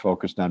street that's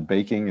focused on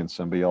baking and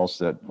somebody else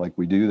that, like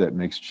we do, that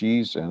makes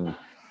cheese. And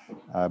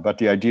but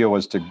the idea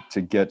was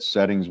to get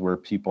settings where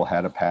people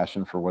had a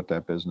passion for what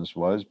that business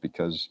was,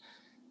 because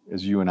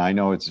as you and I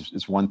know,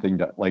 it's one thing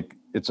to, like,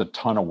 it's a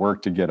ton of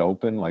work to get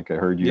open. Like I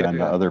heard you on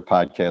the other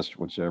podcast,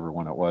 whichever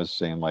one it was,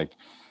 saying like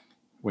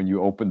when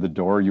you opened the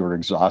door, you were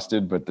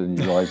exhausted, but then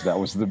you realized that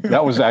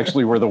was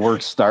actually where the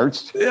work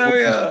starts.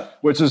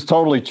 Which is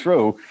totally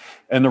true.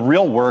 And the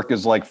real work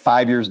is like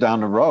 5 years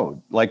down the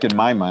road. Like in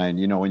my mind,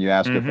 you know, when you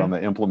ask if I'm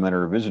an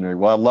implementer or visionary,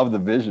 well, I love the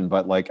vision,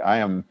 but like I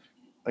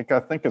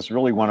think it's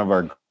really one of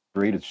our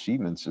great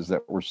achievements is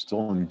that we're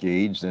still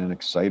engaged and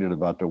excited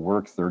about the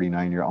work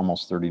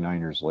almost 39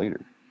 years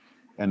later.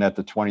 And that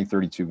the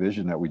 2032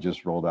 vision that we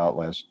just rolled out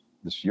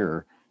this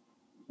year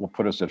will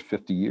put us at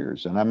 50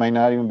 years. And I might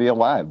not even be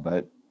alive,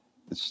 but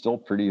it's still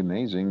pretty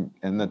amazing.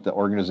 And that the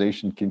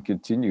organization can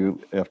continue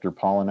after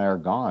Paul and I are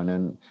gone.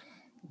 And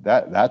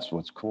that's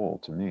what's cool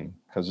to me,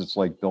 because it's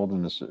like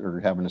building this or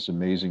having this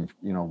amazing,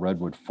 you know,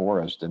 redwood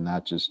forest, and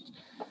not just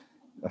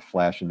a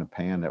flash in the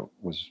pan that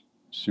was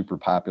super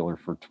popular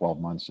for 12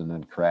 months and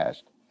then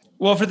crashed.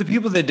 Well, for the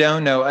people that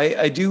don't know,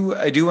 I do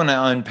want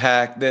to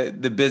unpack the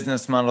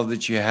business model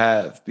that you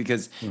have,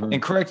 because,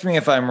 and correct me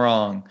if I'm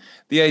wrong,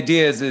 the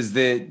idea is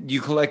that you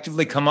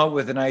collectively come up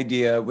with an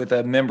idea with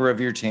a member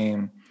of your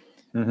team.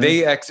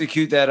 They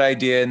execute that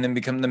idea and then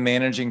become the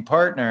managing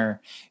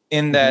partner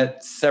in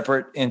that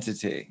separate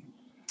entity.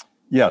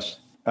 Yes.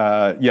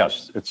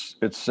 Yes.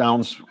 It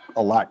sounds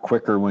a lot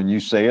quicker when you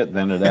say it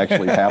than it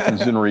actually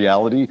happens in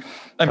reality.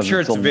 I'm sure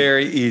it's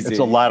very easy. It's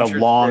a lot of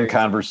long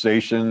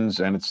conversations,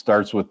 and it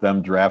starts with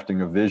them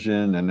drafting a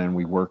vision, and then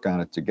we work on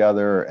it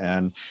together.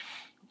 And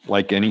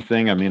like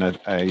anything, I mean,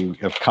 I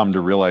have come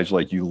to realize,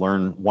 like,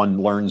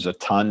 one learns a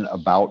ton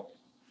about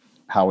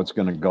how it's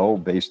going to go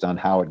based on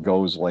how it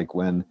goes. Like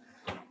when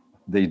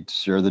they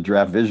share the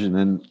draft vision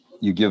and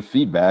you give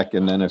feedback,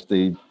 and then if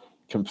they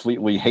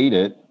completely hate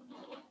it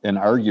and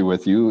argue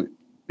with you,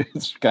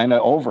 it's kind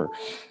of over,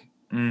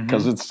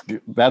 because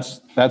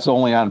that's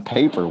only on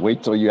paper.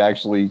 Wait till you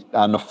actually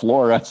on the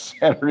floor on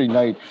Saturday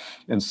night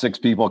and 6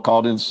 people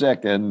called in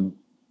sick, and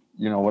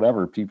you know,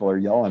 whatever, people are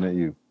yelling at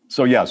you.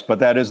 So yes, but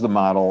that is the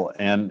model.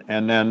 And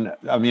then,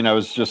 I mean, I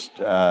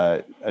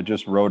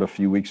just wrote a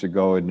few weeks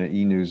ago in the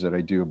e-news that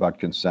I do about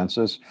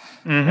consensus,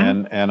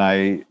 and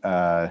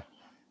I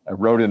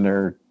wrote in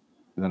there,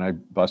 then I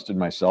busted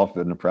myself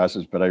in the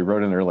process, but I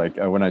wrote in there, like,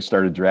 when I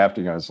started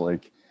drafting, I was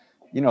like,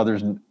 you know,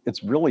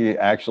 it's really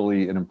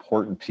actually an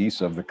important piece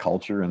of the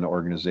culture and the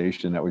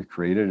organization that we've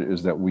created,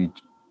 is that we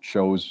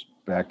chose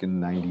back in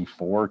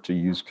 '94 to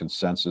use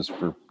consensus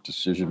for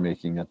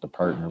decision-making at the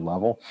partner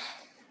level,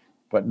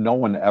 but no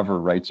one ever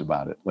writes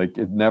about it. Like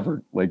it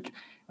never, like,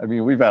 I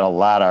mean, we've had a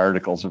lot of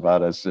articles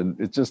about us and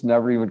it just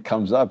never even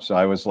comes up. So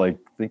I was like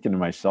thinking to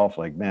myself,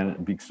 like, man,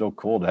 it'd be so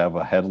cool to have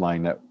a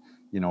headline that,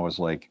 you know, was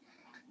like,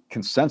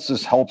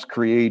 consensus helps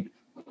create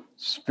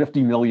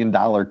 $50 million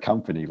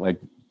company. Like,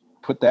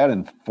 put that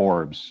in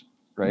Forbes,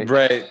 right?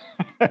 Right.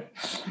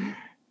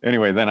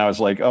 Anyway, then I was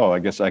like, oh, I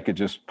guess I could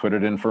just put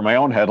it in for my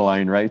own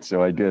headline, right?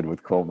 So I did,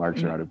 with quote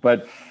marks around it.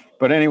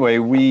 But anyway,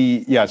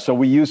 so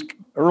we use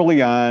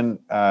early on,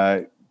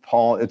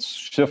 Paul, it's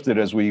shifted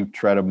as we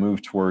try to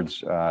move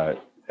towards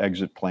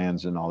exit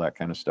plans and all that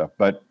kind of stuff.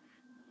 But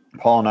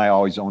Paul and I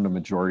always owned a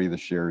majority of the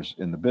shares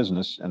in the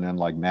business. And then,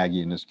 like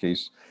Maggie, in this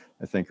case,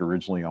 I think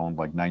originally owned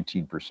like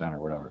 19% or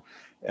whatever.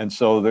 And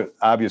so the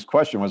obvious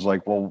question was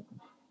like, well,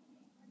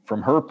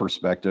 from her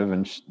perspective,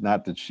 and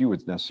not that she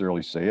would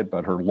necessarily say it,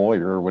 but her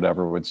lawyer or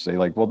whatever would say,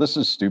 like, well, this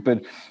is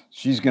stupid.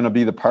 She's going to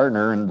be the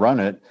partner and run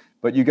it,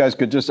 but you guys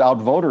could just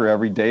outvote her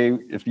every day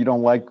if you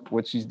don't like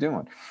what she's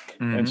doing.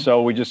 And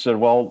so we just said,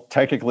 well,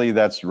 technically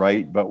that's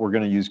right, but we're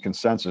going to use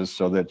consensus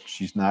so that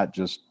she's not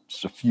just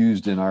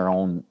suffused in our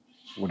own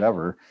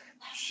whatever.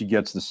 She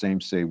gets the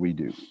same say we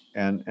do.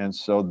 And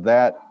so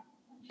that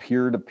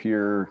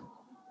peer-to-peer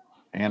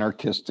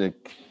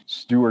anarchistic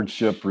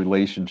stewardship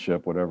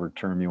relationship, whatever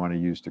term you want to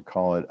use to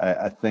call it,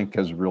 I think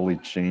has really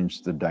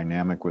changed the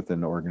dynamic within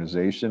the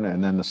organization.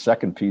 And then the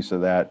second piece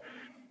of that,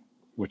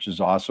 which is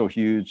also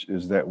huge,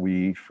 is that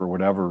we, for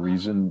whatever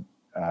reason,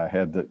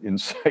 had the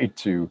insight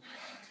to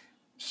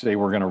say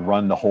we're going to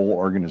run the whole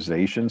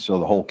organization, so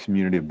the whole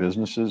community of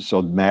businesses.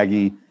 So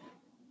Maggie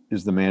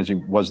is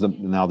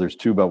now there's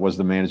 2, but was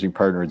the managing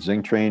partner at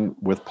ZingTrain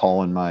with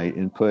Paul and my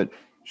input.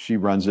 She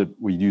runs it.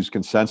 We use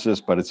consensus,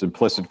 but it's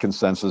implicit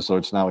consensus. So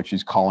it's not like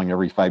she's calling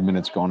every 5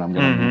 minutes going, I'm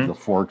going to move the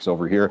forks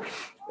over here.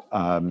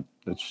 As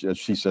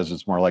she says,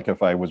 it's more like,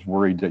 if I was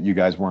worried that you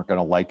guys weren't going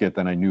to like it,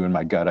 then I knew in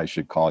my gut I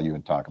should call you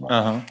and talk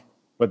about it.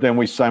 But then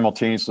we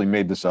simultaneously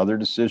made this other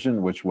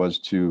decision, which was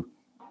to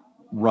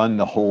run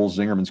the whole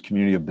Zingerman's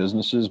community of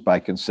businesses by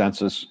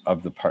consensus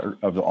of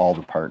all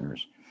the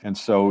partners. And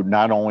so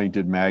not only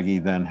did Maggie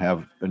then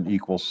have an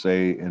equal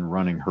say in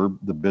running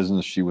the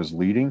business she was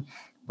leading,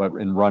 but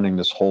in running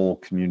this whole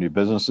community of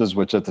businesses,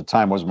 which at the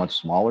time was much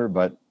smaller,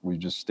 but we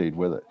just stayed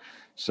with it.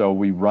 So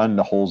we run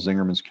the whole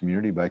Zingerman's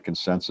community by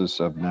consensus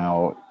of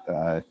now,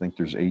 I think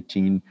there's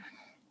 18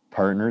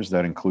 partners.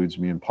 That includes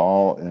me and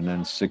Paul. And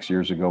then 6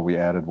 years ago, we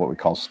added what we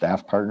call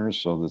staff partners.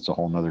 So that's a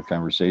whole nother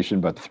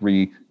conversation, but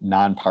 3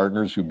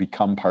 non-partners who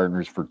become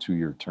partners for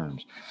 2-year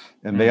terms.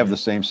 And they have the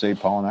same say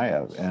Paul and I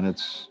have. And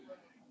it's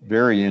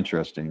very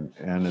interesting.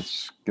 And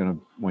it's going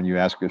to, when you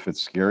ask if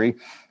it's scary,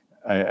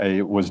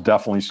 it was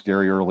definitely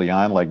scary early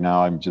on. Like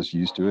now I'm just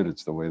used to it.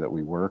 It's the way that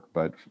we work.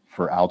 But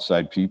for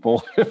outside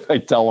people, if I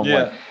tell them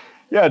like,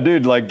 yeah,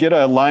 dude, like get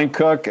a line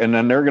cook and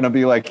then they're going to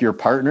be like your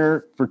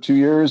partner for 2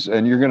 years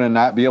and you're going to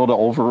not be able to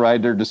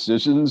override their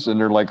decisions. And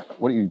they're like,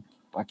 what are you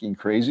fucking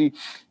crazy?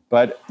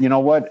 But you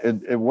know what?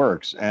 It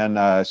works. And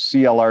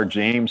CLR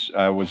James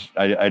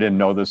I didn't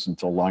know this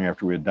until long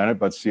after we had done it,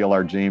 but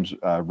CLR James,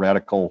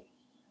 radical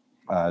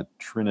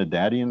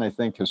Trinidadian, I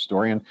think,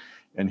 historian.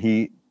 And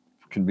he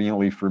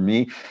conveniently for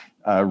me,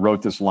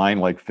 wrote this line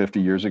like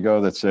 50 years ago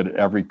that said,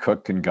 every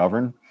cook can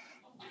govern.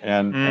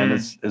 And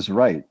it's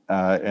right.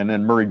 And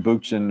then Murray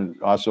Bookchin,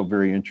 also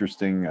very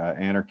interesting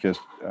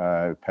anarchist,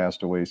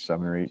 passed away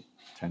 7 or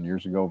 10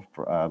 years ago,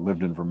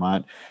 lived in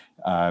Vermont,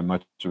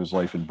 much of his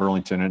life in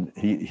Burlington. And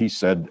he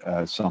said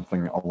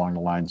something along the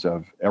lines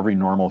of, every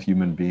normal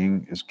human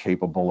being is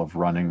capable of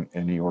running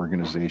any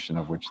organization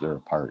of which they're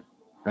a part.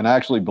 And I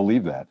actually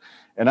believe that.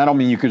 And I don't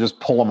mean you could just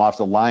pull them off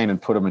the line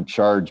and put them in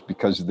charge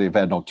because they've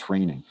had no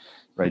training,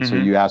 right? So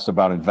you asked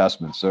about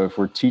investment. So if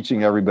we're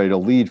teaching everybody to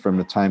lead from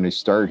the time they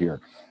start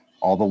here,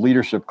 all the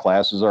leadership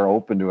classes are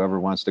open to whoever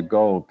wants to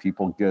go.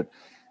 People get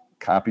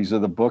copies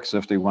of the books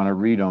if they want to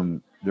read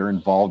them. They're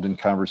involved in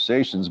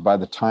conversations. By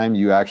the time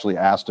you actually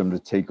asked them to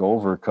take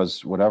over,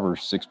 because whatever,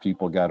 6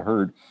 people got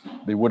hurt,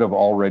 they would have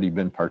already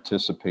been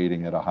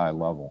participating at a high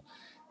level.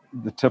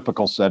 The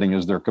typical setting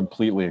is they're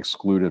completely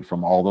excluded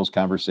from all those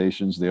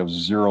conversations. They have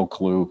zero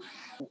clue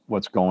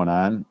what's going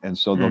on. And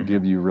so they'll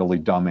give you really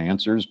dumb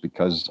answers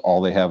because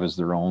all they have is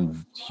their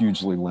own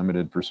hugely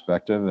limited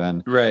perspective.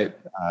 And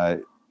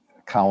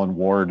Colin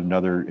Ward,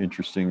 another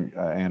interesting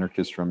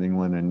anarchist from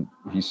England, and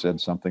he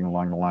said something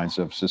along the lines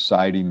of,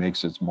 society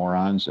makes its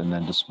morons and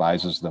then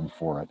despises them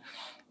for it.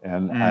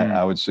 And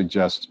I would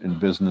suggest in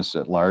business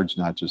at large,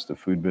 not just the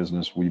food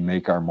business, we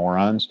make our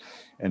morons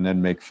and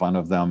then make fun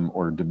of them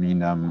or demean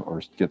them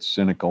or get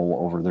cynical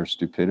over their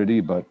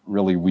stupidity. But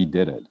really, we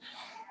did it.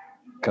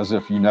 Because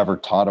if you never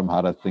taught them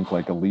how to think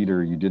like a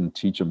leader, you didn't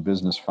teach them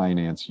business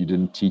finance, you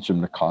didn't teach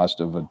them the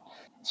cost of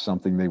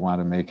something they want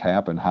to make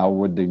happen, how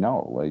would they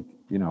know? Like,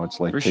 you know, it's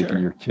like taking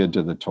your kid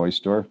to the toy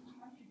store.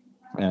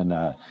 And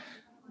a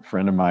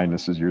friend of mine,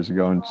 this is years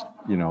ago, and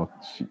you know,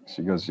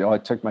 she goes, I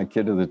took my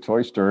kid to the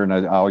toy store, and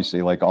I always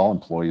say, like all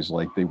employees,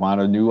 like they want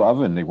a new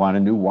oven, they want a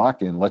new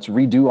walk-in, let's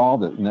redo all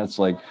that. And that's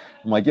like,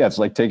 I'm like, yeah, it's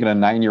like taking a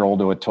 9-year-old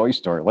to a toy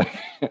store. Like,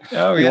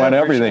 you want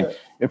everything. Sure.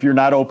 If you're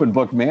not open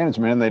book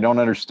management and they don't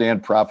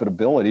understand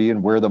profitability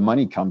and where the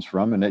money comes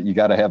from, and that you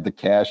got to have the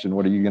cash, and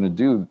what are you going to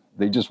do?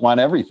 They just want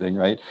everything,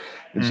 right?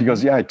 And she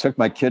goes, yeah, I took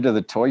my kid to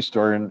the toy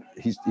store and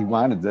he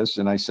wanted this.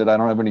 And I said, I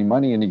don't have any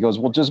money. And he goes,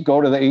 well, just go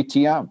to the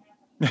ATM.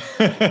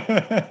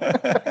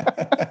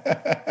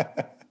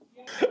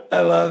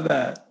 I love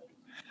that.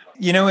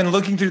 You know, in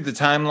looking through the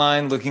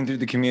timeline, looking through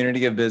the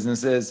community of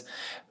businesses,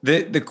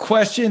 the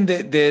question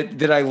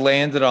that I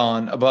landed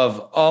on above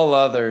all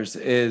others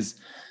is,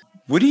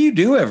 what do you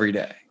do every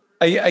day?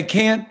 I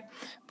can't,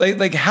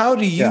 like how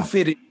do you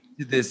fit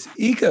into this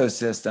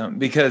ecosystem?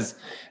 Because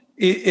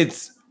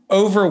it's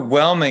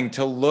overwhelming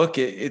to look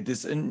at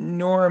this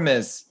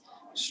enormous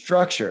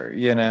structure,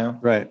 you know?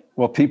 Right.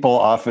 Well, people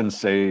often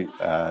say,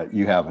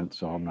 you haven't,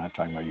 so I'm not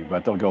talking about you,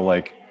 but they'll go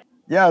like,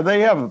 yeah, they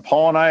have,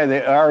 Paul and I,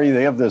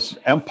 they have this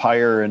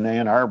empire in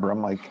Ann Arbor.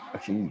 I'm like,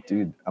 okay,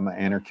 dude, I'm an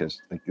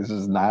anarchist. Like, this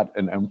is not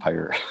an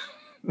empire.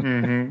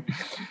 You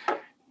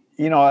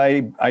know,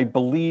 I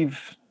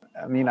believe,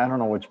 I mean, I don't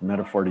know which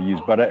metaphor to use,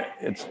 but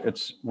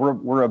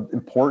we're an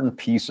important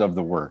piece of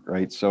the work,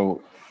 right?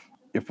 So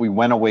if we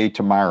went away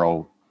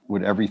tomorrow,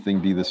 would everything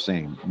be the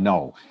same?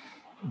 No.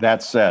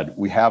 That said,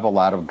 we have a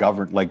lot of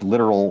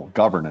literal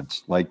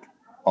governance, like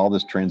all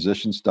this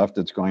transition stuff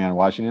that's going on in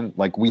Washington.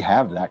 Like we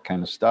have that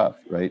kind of stuff,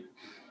 right?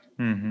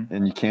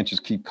 And you can't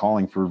just keep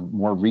calling for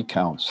more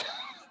recounts.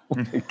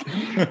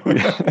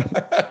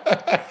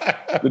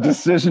 The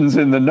decision's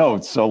in the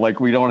notes, so like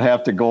we don't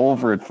have to go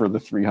over it for the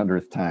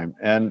 300th time.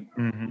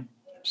 And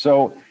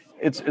so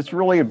it's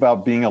really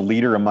about being a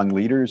leader among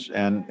leaders.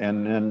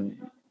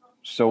 And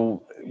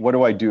so what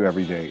do I do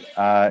every day?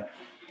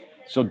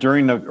 So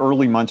during the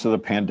early months of the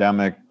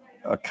pandemic,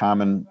 a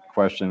common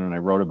question, and I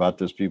wrote about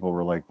this, people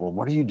were like, well,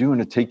 what are you doing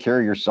to take care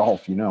of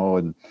yourself? You know,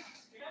 and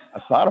I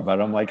thought about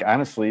it. I'm like,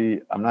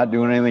 honestly, I'm not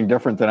doing anything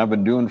different than I've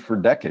been doing for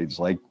decades.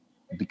 Like,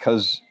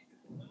 because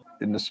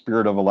in the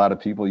spirit of a lot of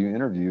people you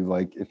interview,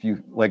 like if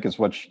you, like it's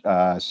what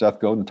Seth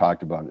Godin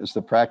talked about, it's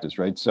the practice,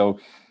 right? So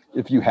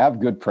if you have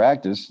good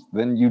practice,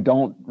 then you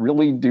don't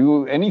really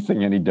do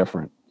anything any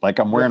different. Like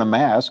I'm wearing a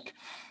mask.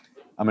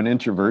 I'm an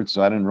introvert,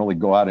 so I didn't really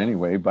go out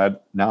anyway,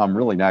 but now I'm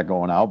really not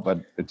going out,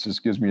 but it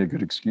just gives me a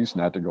good excuse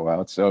not to go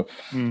out. So,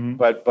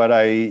 but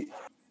I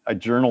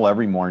journal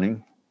every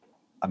morning.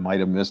 I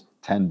might've missed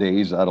 10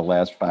 days out of the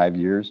last 5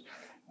 years.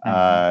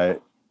 I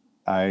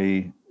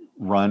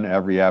run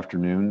every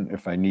afternoon.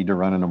 If I need to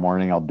run in the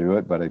morning, I'll do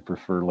it, but I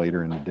prefer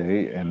later in the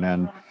day. And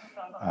then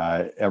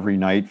every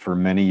night for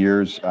many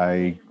years,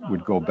 I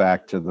would go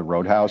back to the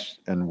Roadhouse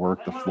and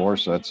work the floor.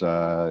 So it's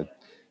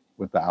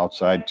with the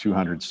outside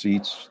 200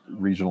 seats,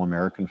 regional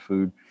American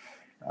food.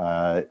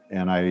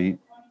 And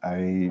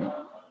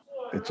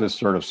it just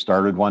sort of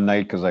started one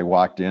night because I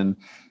walked in,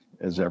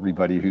 as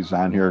everybody who's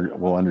on here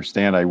will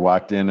understand. I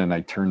walked in and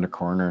I turned the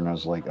corner and I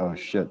was like, oh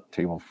shit,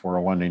 table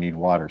 401, they need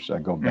water. So I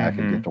go back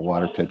and get the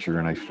water pitcher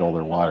and I fill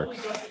their water.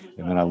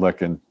 And then I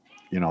look and,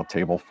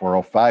 table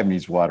 405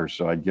 needs water.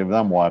 So I give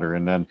them water.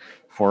 And then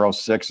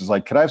 406 is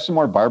like, could I have some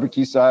more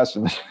barbecue sauce?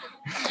 And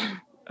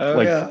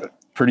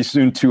pretty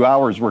soon 2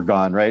 hours were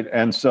gone. Right.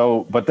 And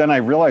so, but then I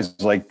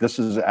realized like, this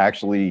is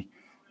actually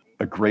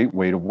a great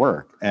way to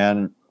work.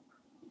 And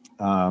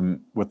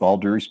with all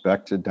due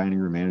respect to dining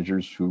room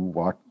managers who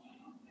walk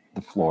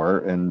the floor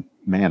and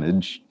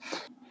manage,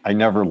 I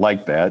never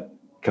liked that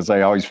because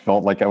I always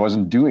felt like I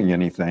wasn't doing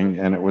anything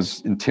and it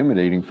was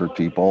intimidating for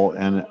people.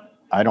 And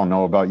I don't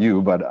know about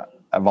you, but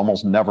I've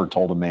almost never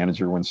told a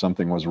manager when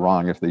something was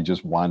wrong if they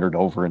just wandered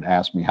over and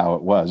asked me how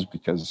it was,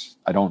 because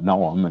I don't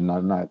know them and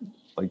I'm not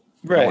like,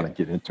 I don't want to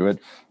get into it.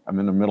 I'm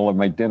in the middle of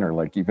my dinner,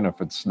 like even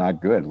if it's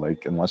not good,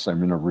 like unless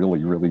I'm in a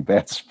really, really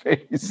bad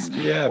space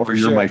or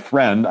you're my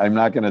friend, I'm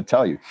not going to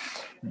tell you.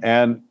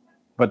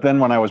 But then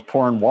when I was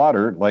pouring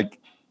water, like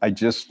I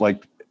just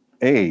like,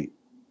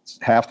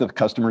 half the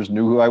customers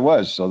knew who I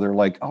was. So they're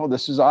like, oh,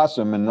 this is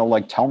awesome. And they'll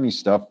like tell me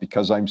stuff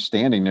because I'm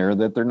standing there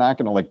that they're not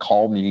going to like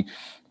call me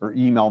or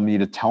email me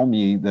to tell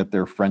me that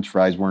their French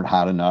fries weren't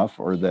hot enough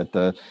or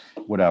that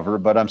whatever,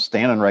 but I'm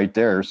standing right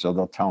there. So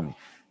they'll tell me.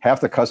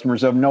 Half the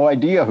customers have no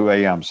idea who I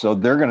am. So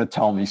they're going to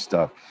tell me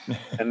stuff.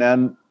 And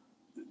then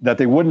that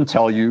they wouldn't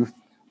tell you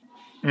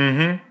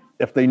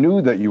if they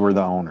knew that you were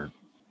the owner.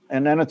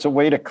 And then it's a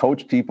way to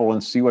coach people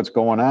and see what's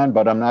going on.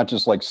 But I'm not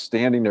just like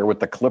standing there with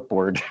the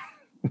clipboard.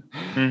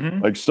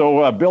 Like,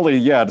 so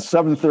Billy, at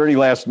 7:30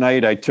 last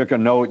night, I took a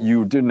note.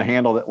 You didn't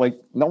handle it. Like,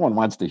 no one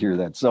wants to hear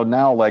that. So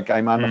now like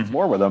I'm on the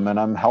floor with them and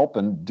I'm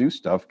helping do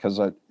stuff because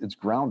it's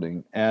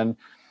grounding. And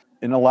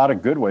in a lot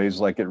of good ways,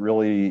 like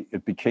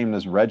it became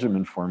this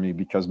regimen for me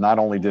because not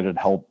only did it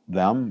help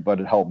them, but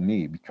it helped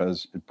me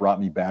because it brought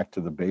me back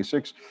to the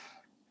basics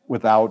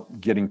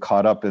without getting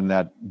caught up in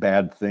that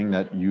bad thing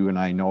that you and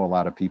I know a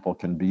lot of people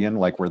can be in,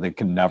 like where they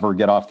can never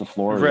get off the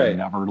floor, they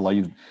never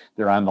leave.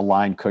 They're on the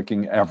line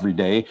cooking every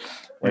day.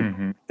 Like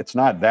it's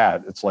not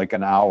that. It's like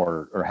an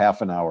hour or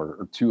half an hour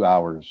or 2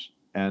 hours.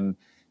 And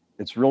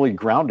it's really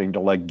grounding to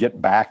like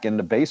get back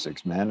into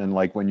basics, man. And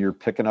like when you're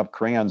picking up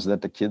crayons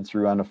that the kid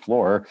threw on the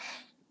floor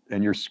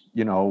and you're,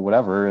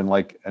 whatever. And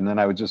then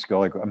I would just go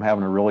like, I'm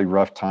having a really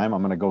rough time.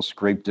 I'm going to go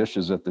scrape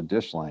dishes at the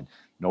dish line.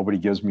 Nobody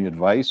gives me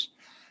advice.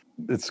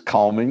 It's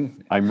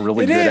calming. I'm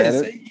really good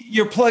at it.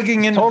 You're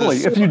plugging in. Totally.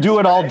 If you do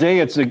it all day,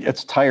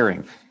 it's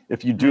tiring.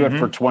 If you do it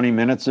for 20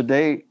 minutes a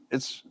day,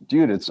 it's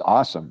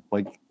awesome.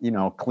 Like,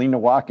 clean the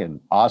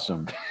walk-in.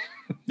 Awesome.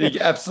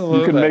 Absolutely.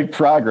 You can make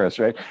progress,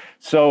 right?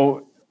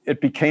 So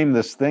it became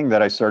this thing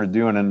that I started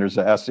doing. And there's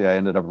an essay I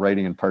ended up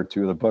writing in part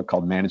 2 of the book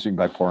called Managing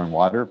by Pouring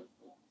Water,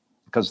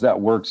 because that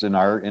works in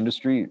our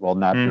industry. Well,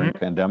 not during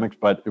pandemics,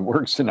 but it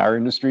works in our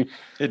industry.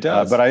 It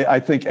does. But I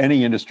think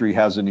any industry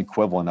has an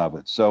equivalent of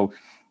it. So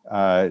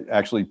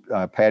actually,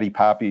 Patty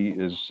Poppy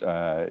is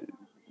the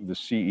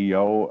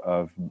CEO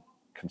of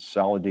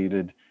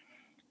Consolidated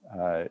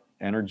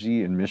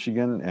Energy in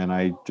Michigan. And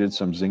I did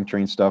some Zinc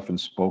Train stuff and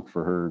spoke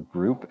for her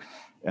group.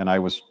 And I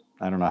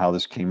don't know how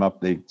this came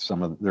up.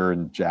 They're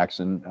in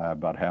Jackson,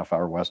 about half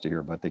hour west of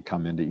here, but they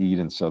come in to eat.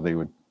 And so they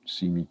would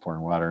see me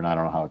pouring water, and I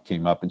don't know how it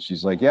came up. And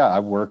she's like, yeah, I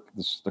work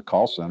the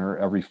call center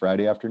every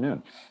Friday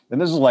afternoon. And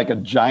this is like a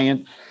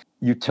giant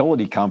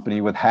utility company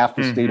with half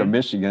the state of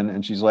Michigan.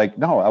 And she's like,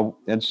 no,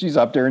 and she's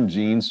up there in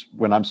jeans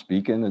when I'm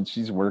speaking and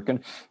she's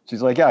working.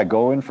 She's like, yeah, I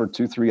go in for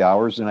 2-3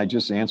 hours and I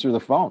just answer the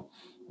phone.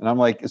 And I'm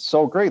like, it's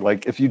so great.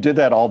 Like if you did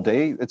that all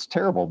day, it's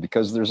terrible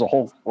because there's a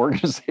whole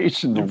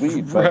organization to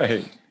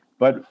lead.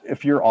 But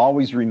if you're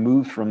always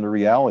removed from the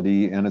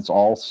reality and it's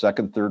all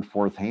second, third,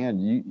 fourth hand,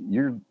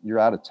 you're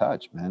out of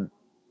touch, man.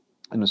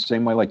 In the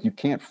same way, like you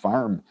can't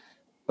farm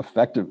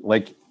effective,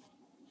 like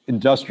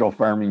industrial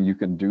farming you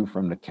can do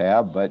from the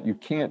cab, but you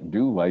can't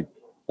do like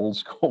old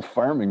school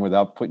farming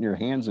without putting your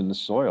hands in the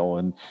soil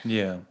and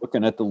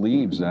looking at the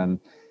leaves. And,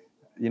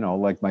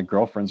 like my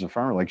girlfriend's a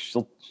farmer, like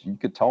you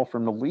could tell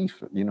from the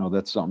leaf,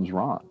 that something's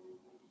wrong.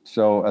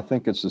 So I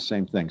think it's the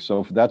same thing.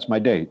 So that's my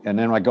day. And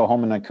then I go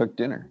home and I cook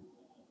dinner.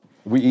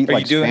 We eat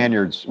like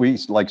Spaniards. We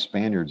eat like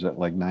Spaniards at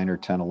like 9 or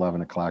 10,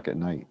 11 o'clock at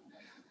night.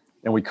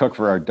 And we cook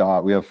for our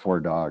dog. We have 4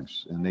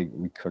 dogs and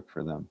we cook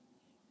for them.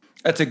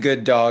 That's a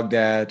good dog,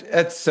 Dad.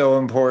 That's so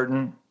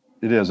important.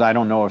 It is. I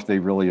don't know if they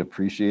really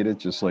appreciate it,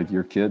 just like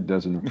your kid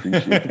doesn't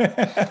appreciate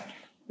it.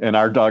 And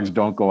our dogs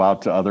don't go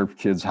out to other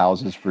kids'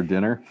 houses for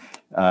dinner.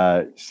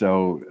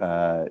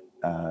 So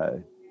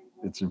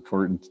it's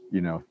important,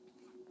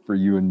 for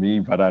you and me,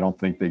 but I don't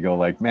think they go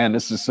like, man,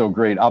 this is so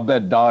great. I'll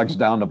bet dogs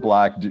down the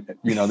block,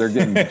 you know, they're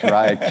getting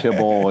dry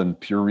kibble and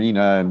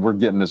Purina, and we're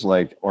getting this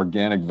like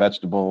organic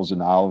vegetables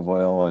and olive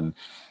oil, and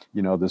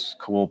you know, this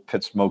cool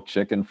pit smoked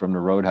chicken from the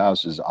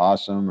Roadhouse is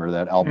awesome, or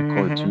that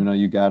albacore tuna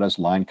you got us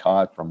line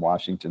caught from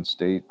Washington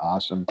State,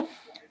 awesome.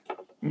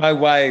 My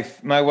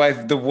wife,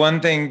 the one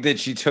thing that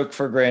she took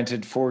for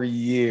granted for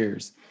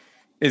years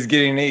is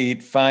getting to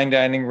eat fine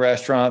dining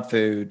restaurant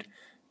food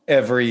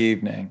every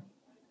evening.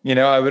 You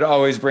know, I would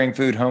always bring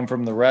food home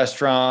from the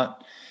restaurant.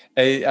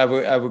 I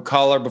would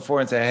call her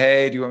before and say,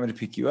 hey, do you want me to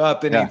pick you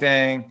up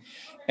anything?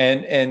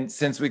 Yeah. And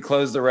since we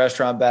closed the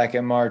restaurant back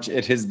in March,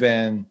 it has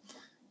been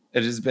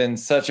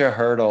such a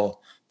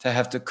hurdle to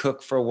have to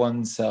cook for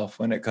oneself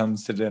when it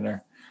comes to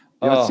dinner.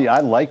 You know, see, I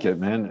like it,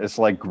 man. It's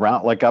like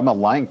like I'm a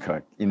line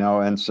cook, you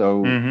know, and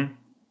so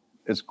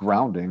it's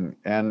grounding.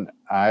 And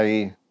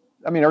I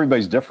mean,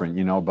 everybody's different,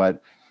 you know,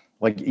 but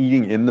like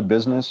eating in the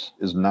business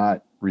is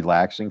not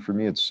relaxing for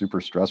me. It's super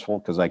stressful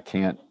because I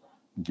guess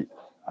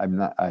I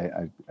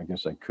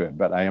could,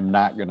 but I am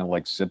not going to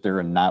like sit there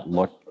and not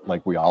look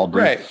like we all do.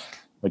 Right.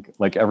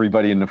 Like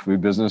everybody in the food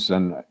business.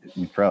 And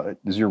you probably,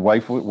 does your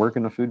wife work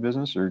in the food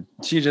business, or?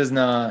 She does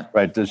not.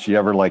 Right. Does she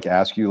ever like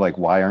ask you like,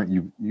 why aren't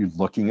you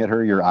looking at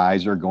her? Your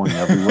eyes are going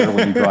everywhere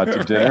when you go out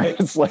to dinner. Right.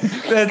 It's like,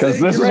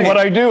 because this is what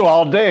I do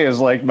all day is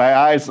like my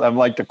eyes. I'm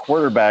like the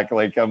quarterback,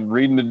 like I'm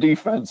reading the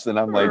defense, and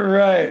I'm like,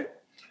 right.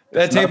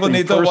 That table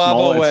needs a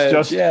wobble wedge.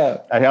 It's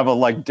just, I have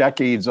like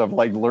decades of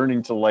like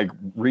learning to like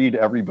read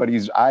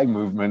everybody's eye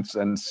movements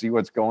and see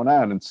what's going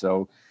on. And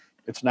so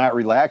it's not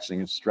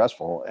relaxing, it's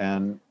stressful.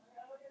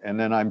 And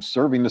then I'm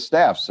serving the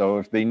staff. So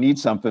if they need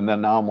something, then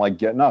now I'm like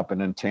getting up.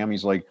 And then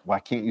Tammy's like, why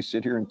can't you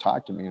sit here and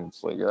talk to me? And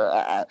it's like,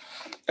 ah.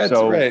 That's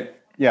right.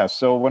 Yeah.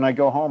 So when I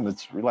go home,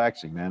 it's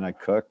relaxing, man. I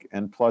cook.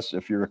 And plus,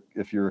 if you're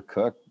a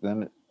cook,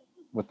 then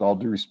with all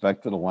due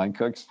respect to the line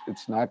cooks,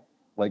 it's not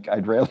like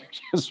I'd rather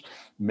just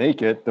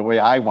make it the way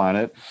I want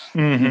it.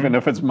 Even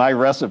if it's my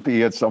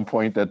recipe at some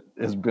point that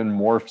has been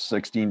morphed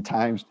 16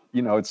 times,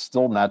 you know, it's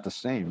still not the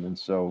same. And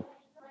so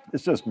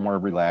it's just more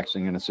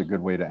relaxing, and it's a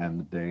good way to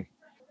end the day.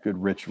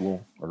 Good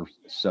ritual, or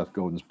Seth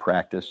Godin's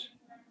practice.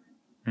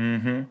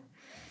 The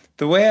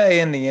way I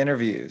end the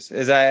interviews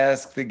is I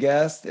ask the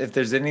guest if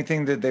there's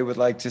anything that they would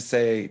like to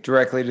say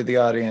directly to the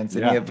audience,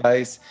 any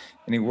advice,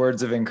 any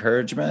words of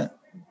encouragement.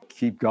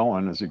 Keep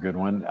going is a good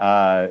one.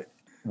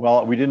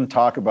 Well, we didn't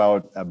talk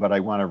about, but I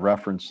want to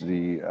reference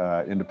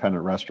the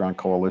Independent Restaurant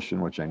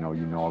Coalition, which I know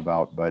you know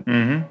about, but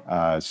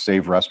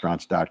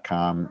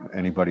saverestaurants.com.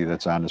 Anybody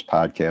that's on this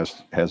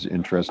podcast has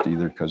interest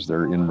either because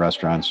they're in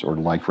restaurants or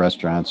like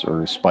restaurants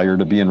or aspire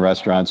to be in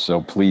restaurants. So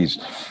please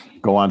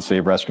go on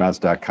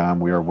saverestaurants.com.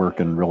 We are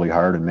working really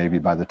hard, and maybe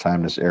by the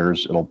time this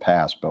airs, it'll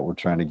pass, but we're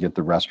trying to get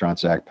the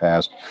Restaurants Act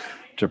passed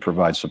to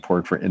provide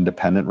support for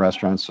independent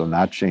restaurants. So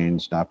not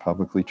chains, not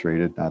publicly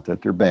traded, not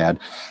that they're bad,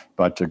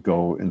 but to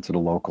go into the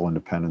local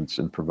independents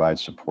and provide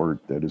support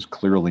that is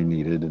clearly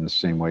needed in the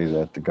same way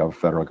that the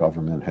federal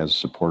government has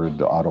supported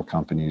the auto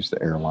companies, the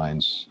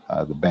airlines,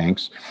 the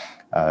banks.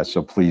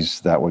 So please,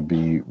 that would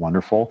be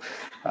wonderful.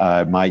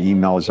 My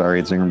email is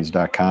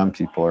ari@zingermans.com.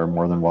 People are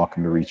more than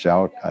welcome to reach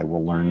out. I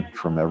will learn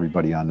from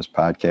everybody on this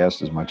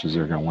podcast as much as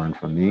they're going to learn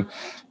from me.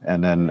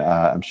 And then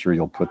I'm sure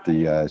you'll put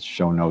the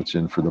show notes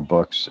in for the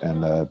books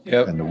and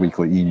the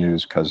weekly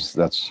e-news, because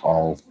that's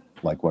all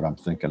like what I'm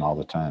thinking all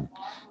the time.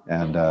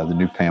 And the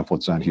new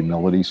pamphlets on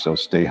humility. So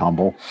stay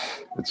humble.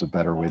 It's a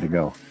better way to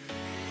go.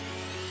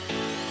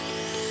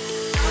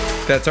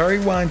 That's Ari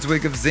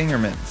Weinswig of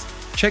Zingerman's.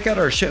 Check out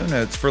our show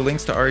notes for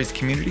links to Ari's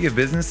community of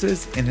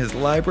businesses and his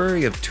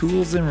library of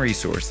tools and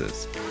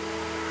resources.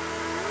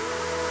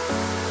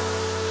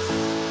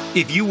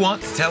 If you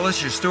want to tell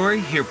us your story,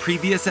 hear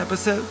previous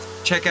episodes,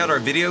 check out our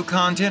video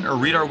content, or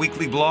read our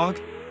weekly blog,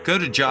 go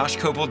to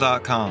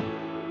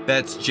joshkopel.com.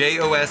 That's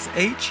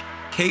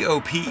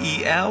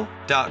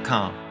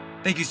JOSHKOPEL.com.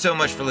 Thank you so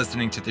much for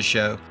listening to the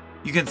show.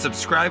 You can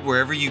subscribe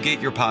wherever you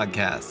get your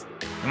podcasts.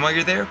 And while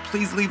you're there,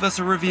 please leave us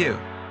a review.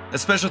 A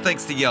special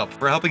thanks to Yelp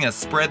for helping us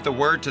spread the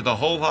word to the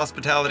whole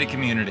hospitality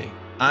community.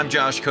 I'm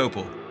Josh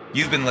Kopel.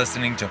 You've been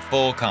listening to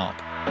Full Comp.